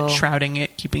 washing it, shrouding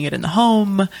it, keeping it in the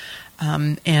home,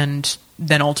 and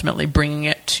then ultimately bringing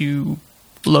it to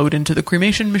load into the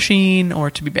cremation machine or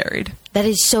to be buried. That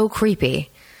is so creepy.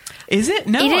 Is it?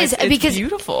 No, it is, it's because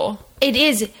beautiful. It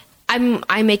is.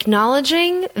 I'm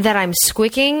acknowledging that I'm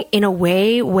squicking in a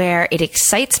way where it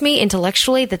excites me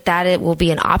intellectually that it will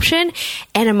be an option,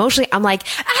 and emotionally I'm like,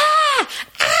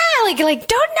 like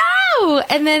don't know.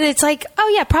 And then it's like,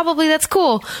 oh yeah, probably that's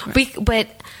cool. Right. But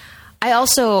I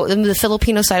also, the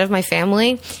Filipino side of my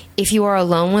family, if you are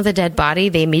alone with a dead body,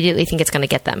 they immediately think it's going to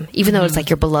get them. Even though it's like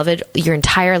your beloved your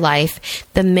entire life,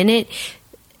 the minute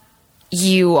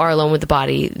you are alone with the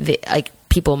body, like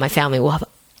people in my family will have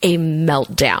a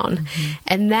meltdown.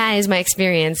 And that is my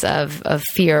experience of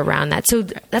fear around that. So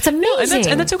that's amazing.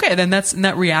 And that's okay. Then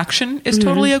that reaction is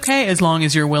totally okay, as long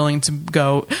as you're willing to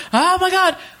go, oh my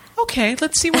God, okay,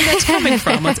 let's see where that's coming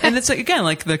from. And it's again,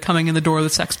 like the coming in the door of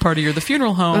the sex party or the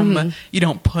funeral home. You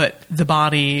don't put the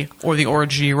body or the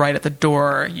orgy right at the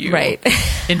door. You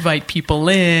invite people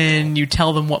in, you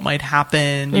tell them what might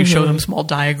happen, you show them small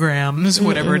diagrams,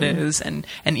 whatever it is, and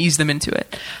ease them into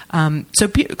it. So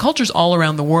cultures all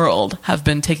around the world have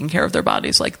been taking care of their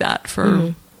bodies like that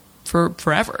for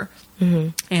forever.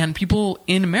 And people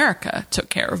in America took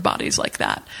care of bodies like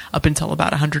that up until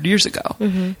about 100 years ago.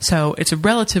 So it's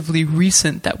relatively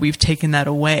recent that we've taken that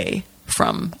away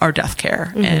from our death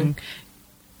care and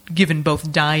given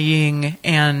both dying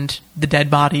and the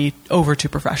dead body over to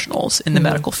professionals in the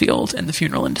medical field and the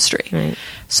funeral industry. Right.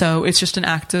 So it's just an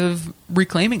act of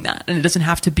reclaiming that. And it doesn't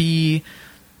have to be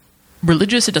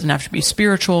religious. It doesn't have to be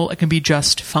spiritual. It can be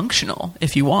just functional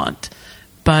if you want.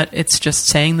 But it's just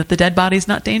saying that the dead body is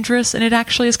not dangerous, and it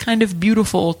actually is kind of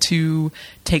beautiful to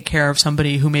take care of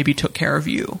somebody who maybe took care of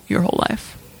you your whole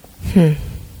life.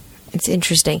 It's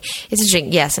interesting. It's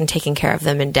interesting, yes, and taking care of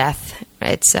them in death.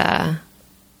 It's an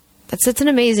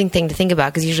amazing thing to think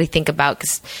about, because you usually think about,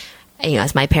 because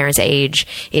as my parents age,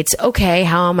 it's okay,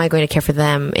 how am I going to care for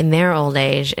them in their old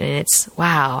age? And it's,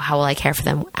 wow, how will I care for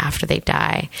them after they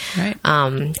die? Right.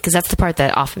 Because that's the part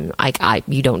that often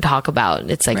you don't talk about.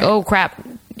 It's like, oh crap,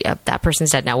 yep, that person's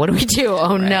dead now. What do we do?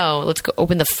 Oh no, let's go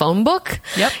open the phone book.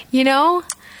 Yep.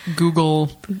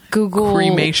 Google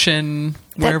cremation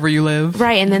wherever you live.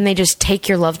 Right, and then they just take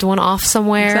your loved one off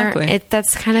somewhere. Exactly.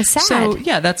 That's kind of sad. So,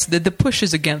 yeah, that's the push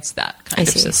is against that kind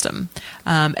of system.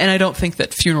 And I don't think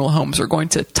that funeral homes are going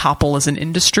to topple as an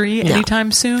industry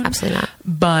anytime soon. Absolutely not.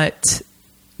 But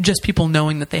just people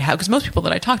knowing that they have, because most people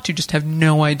that I talk to just have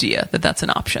no idea that that's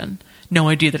an option. No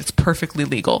idea that it's perfectly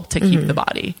legal to keep the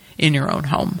body in your own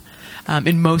home.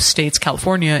 In most states,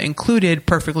 California included,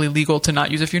 perfectly legal to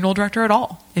not use a funeral director at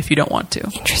all if you don't want to.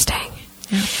 Interesting.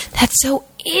 Yeah. That's so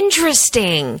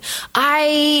interesting.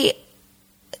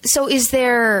 So is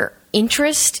there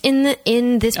interest in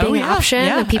this being an option?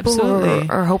 Yeah, people absolutely.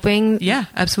 who are hoping? Yeah,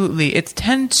 absolutely. It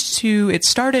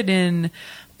started in,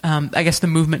 I guess the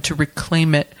movement to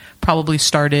reclaim it probably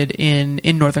started in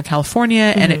Northern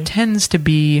California, and it tends to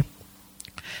be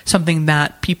something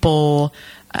that people...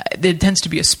 there tends to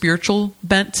be a spiritual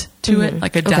bent to it,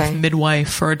 like a death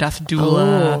midwife or a death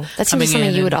doula. That seems like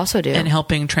something you would also do. And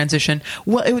helping transition.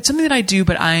 Well, it's something that I do,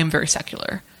 but I am very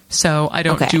secular. So I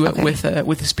don't do it with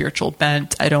a spiritual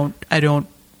bent. I don't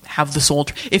have the soul.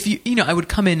 If I would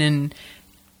come in, and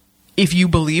if you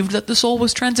believed that the soul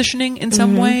was transitioning in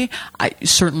some way, I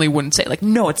certainly wouldn't say like,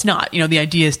 no, it's not. The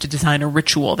idea is to design a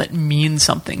ritual that means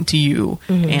something to you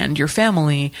and your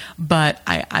family. But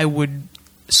I would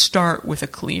start with a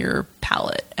clear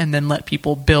palette and then let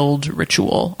people build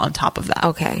ritual on top of that.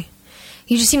 Okay.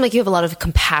 You just seem like you have a lot of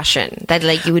compassion, that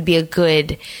like you would be a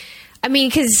good...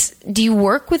 because do you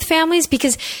work with families?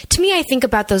 Because to me, I think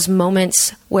about those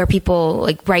moments where people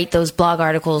like write those blog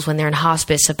articles when they're in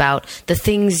hospice about the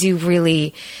things you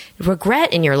really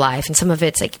regret in your life. And some of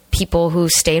it's like people who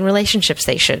stay in relationships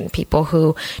they shouldn't, people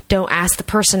who don't ask the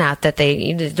person out that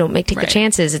they don't take the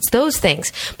chances. It's those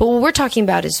things. But what we're talking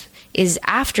about is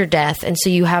after death. And so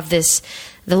you have the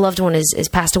loved one is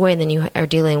passed away, and then you are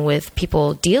dealing with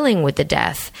people dealing with the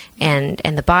death and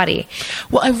the body.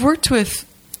 Well, I've worked with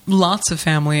lots of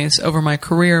families over my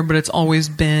career, but it's always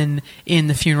been in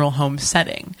the funeral home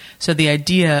setting. So the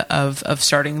idea of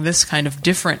starting this kind of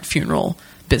different funeral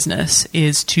business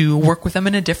is to work with them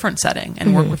in a different setting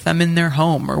and work with them in their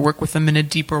home, or work with them in a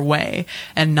deeper way,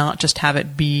 and not just have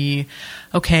it be,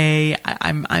 okay,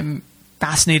 I'm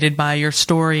fascinated by your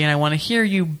story and I want to hear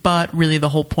you, but really the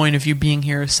whole point of you being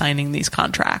here is signing these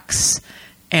contracts,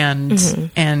 and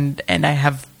I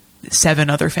have 7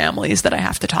 other families that I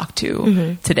have to talk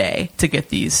to today to get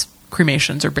these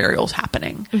cremations or burials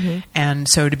happening. And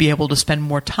so to be able to spend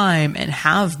more time and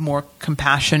have more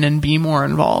compassion and be more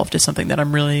involved is something that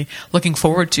I'm really looking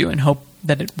forward to, and hope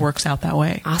that it works out that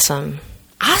way. Awesome.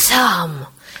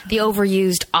 The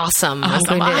overused awesome.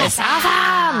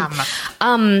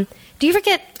 Do you ever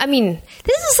get, I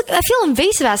feel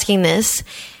invasive asking this.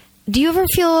 Do you ever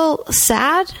feel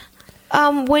sad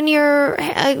when you're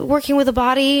working with a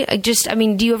body?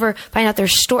 Do you ever find out their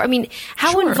story? I mean,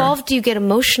 how Sure. involved do you get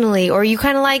emotionally? Or are you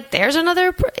kind of like, there's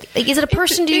another, is it a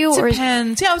person to you? It Or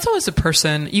depends. Yeah, it's always a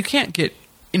person. You can't get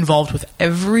involved with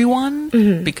everyone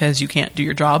because you can't do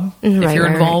your job if you're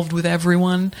involved with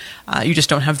everyone. You just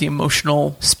don't have the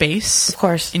emotional space, Of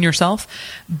course. in yourself.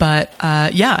 But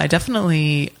yeah, I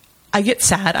get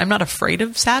sad. I'm not afraid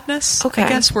of sadness. Okay. I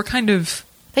guess we're kind of...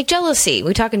 like jealousy.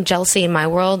 We talking jealousy in my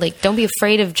world. Like, don't be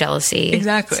afraid of jealousy.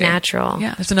 Exactly. It's natural.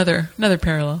 Yeah, there's another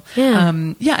parallel.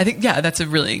 Yeah. I think that's a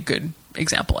really good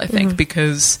example, I think,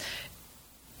 because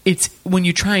it's when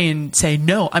you try and say,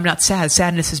 no, I'm not sad.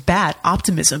 Sadness is bad.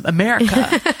 Optimism,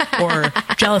 America. Or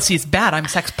jealousy is bad. I'm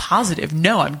sex positive.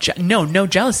 No, no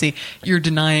jealousy. You're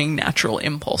denying natural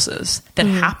impulses that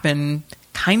happen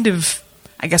kind of,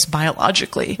 I guess,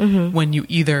 biologically when you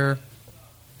either,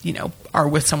 are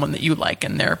with someone that you like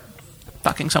and they're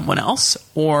fucking someone else,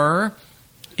 or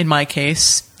in my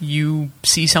case, you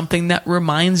see something that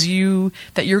reminds you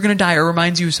that you're going to die, or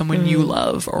reminds you of someone you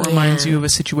love, or reminds you of a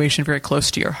situation very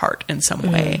close to your heart in some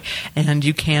way. And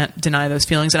you can't deny those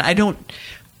feelings. And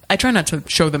I try not to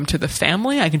show them to the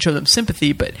family. I can show them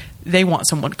sympathy, but they want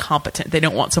someone competent. They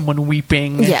don't want someone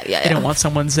weeping. They don't want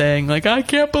someone saying, like, I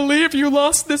can't believe you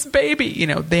lost this baby.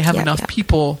 They have enough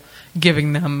people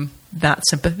giving them that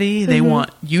sympathy. They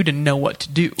want you to know what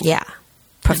to do. Yeah.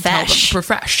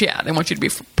 Profesh. Yeah. They want you to be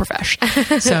profesh.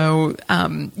 So,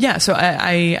 so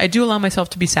I do allow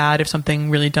myself to be sad if something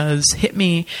really does hit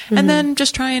me, and then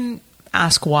just try and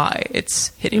ask why it's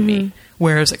hitting me.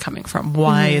 Where is it coming from?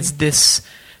 Why is this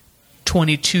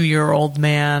 22-year-old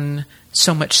man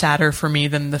so much sadder for me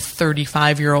than the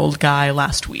 35-year-old guy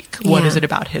last week? What is it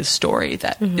about his story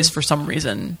that is for some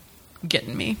reason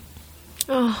getting me?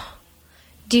 Oh.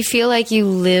 Do you feel like you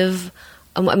live...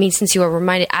 since you are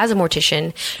reminded as a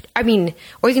mortician,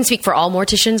 or you can speak for all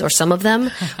morticians or some of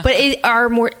them, but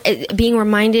being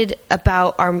reminded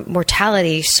about our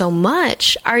mortality so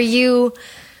much, are you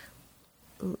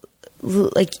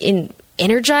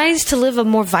energized to live a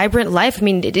more vibrant life?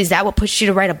 Is that what pushed you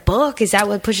to write a book? Is that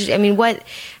what pushes you?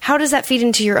 How does that feed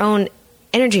into your own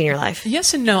energy in your life?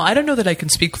 Yes and no. I don't know that I can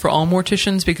speak for all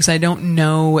morticians, because I don't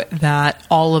know that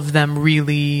all of them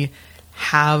really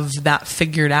have that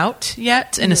figured out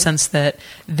yet, in a sense that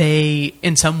they,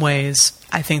 in some ways,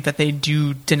 I think that they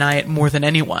do deny it more than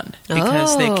anyone,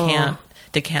 because they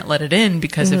can't let it in,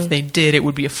 because if they did, it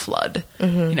would be a flood. So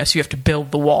you have to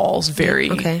build the walls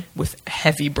with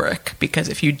heavy brick, because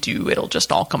if you do, it'll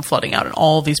just all come flooding out, and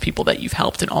all these people that you've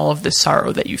helped and all of this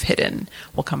sorrow that you've hidden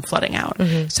will come flooding out.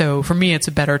 So for me, it's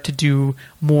better to do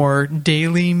more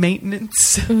daily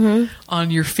maintenance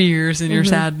on your fears and your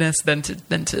sadness than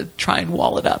to try and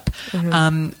wall it up.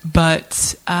 I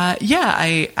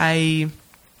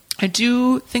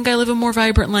do think I live a more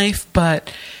vibrant life,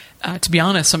 but to be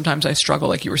honest, sometimes I struggle,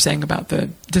 like you were saying, about the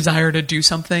desire to do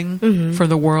something for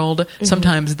the world.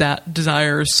 Sometimes that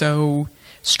desire is so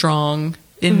strong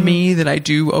in me that I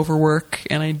do overwork,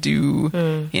 and I do,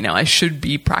 I should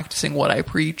be practicing what I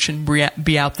preach and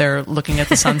be out there looking at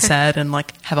the sunset and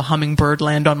like have a hummingbird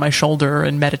land on my shoulder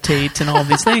and meditate and all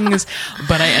these things.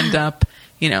 But I end up,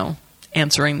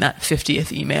 answering that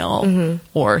 50th email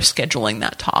or scheduling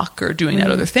that talk or doing that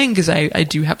other thing, because I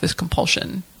do have this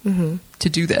compulsion to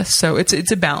do this. So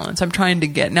it's a balance. I'm trying to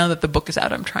get, now that the book is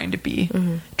out, I'm trying to be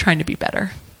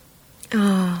better.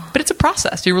 Oh. But it's a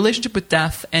process. Your relationship with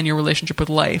death and your relationship with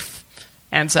life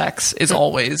and sex is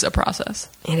always a process.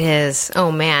 It is.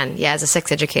 Oh man. Yeah. As a sex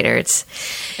educator,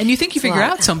 and you think you figure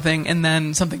out something, and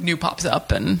then something new pops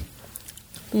up, and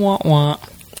wah,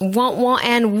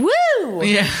 and woo.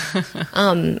 Yeah.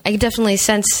 I definitely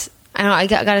sense, I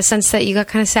got a sense that you got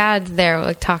kind of sad there,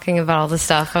 like talking about all this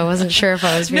stuff. I wasn't sure if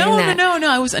I was reading that.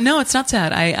 No, it's not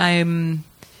sad.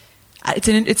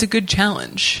 It's a good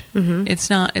challenge. It's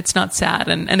not sad.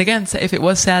 And again, if it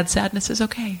was sad, sadness is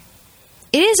okay.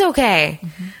 It is okay.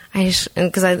 I just,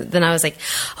 because then I was like,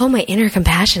 oh, my inner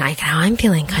compassion. I'm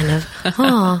feeling kind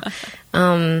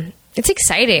of, it's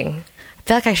exciting. I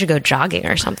feel like I should go jogging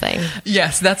or something.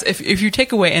 Yes, that's if you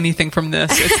take away anything from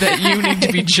this, it's that you need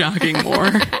to be jogging more.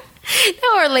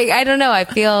 No, or like, I don't know. I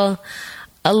feel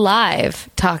alive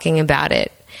talking about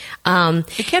it.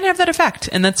 It can have that effect,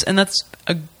 and that's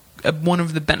one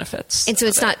of the benefits. And so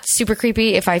it's not super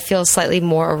creepy if I feel slightly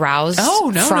more aroused.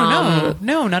 Oh, no,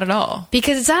 not at all.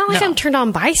 Because it's not like I'm turned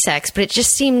on by sex, but it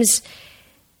just seems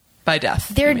by death.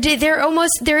 They're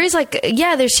almost, there is like,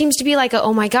 there seems to be like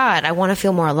oh my God, I want to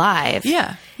feel more alive.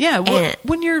 Yeah.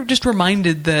 When you're just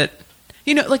reminded that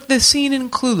You know, like the scene in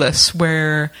Clueless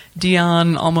where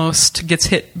Dion almost gets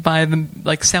hit by the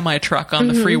like semi truck on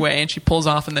the freeway, and she pulls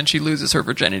off, and then she loses her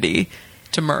virginity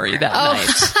to Murray that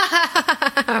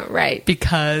night. Right.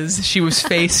 Because she was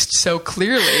faced so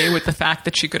clearly with the fact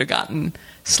that she could have gotten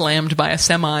slammed by a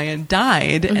semi and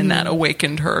died, and that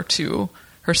awakened her to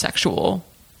her sexual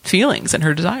feelings and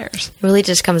her desires. It really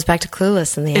just comes back to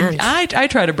Clueless in the end. I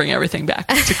try to bring everything back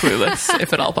to Clueless,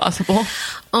 if at all possible.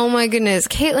 Oh my goodness.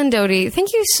 Caitlin Doughty,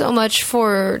 thank you so much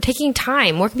for taking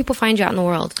time. Where can people find you out in the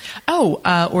world?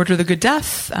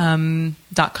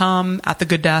 orderthegoodddeath.com, at the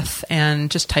Good Death,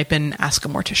 and just type in Ask a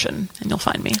Mortician and you'll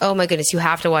find me. Oh my goodness. You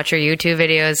have to watch your YouTube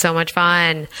videos. So much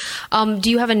fun.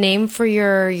 Do you have a name for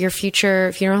your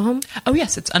future funeral home? Oh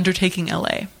yes, it's Undertaking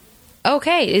LA.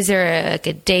 Okay. Is there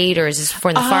a date, or is this for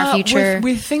in the far future?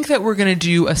 We think that we're going to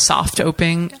do a soft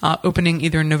opening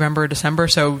either in November or December.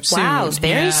 So soon. Wow,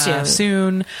 very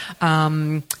soon.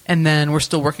 And then we're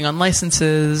still working on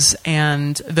licenses,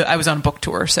 and I was on a book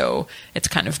tour, so it's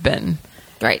kind of been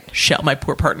right. My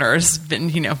poor partner has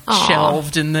been,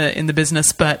 shelved in the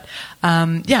business, but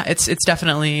it's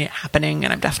definitely happening,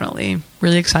 and I'm definitely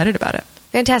really excited about it.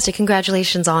 Fantastic.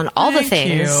 Congratulations on all the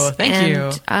things. Thank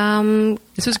you.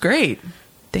 This was great.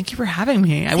 Thank you for having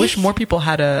me. I wish more people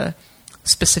had a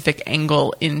specific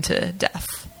angle into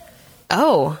death.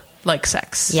 Oh. Like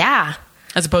sex. Yeah.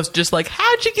 As opposed to just like,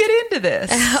 how'd you get into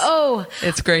this? Oh.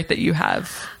 It's great that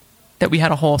we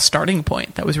had a whole starting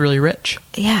point that was really rich.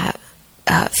 Yeah.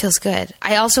 It feels good.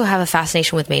 I also have a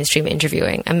fascination with mainstream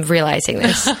interviewing. I'm realizing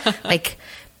this. Like,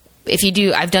 if you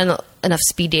do, I've done enough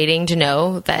speed dating to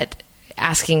know that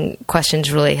asking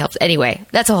questions really helps. Anyway,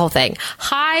 that's a whole thing.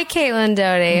 Hi, Caitlin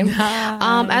Doughty.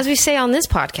 As we say on this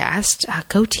podcast,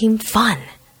 go team fun.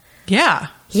 Yeah.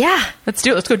 Yeah. Let's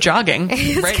do it. Let's go jogging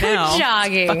right now.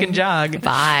 Jogging. Fucking jog.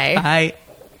 Bye. Bye.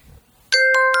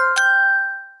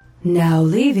 Now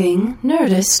leaving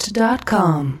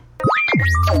Nerdist.com.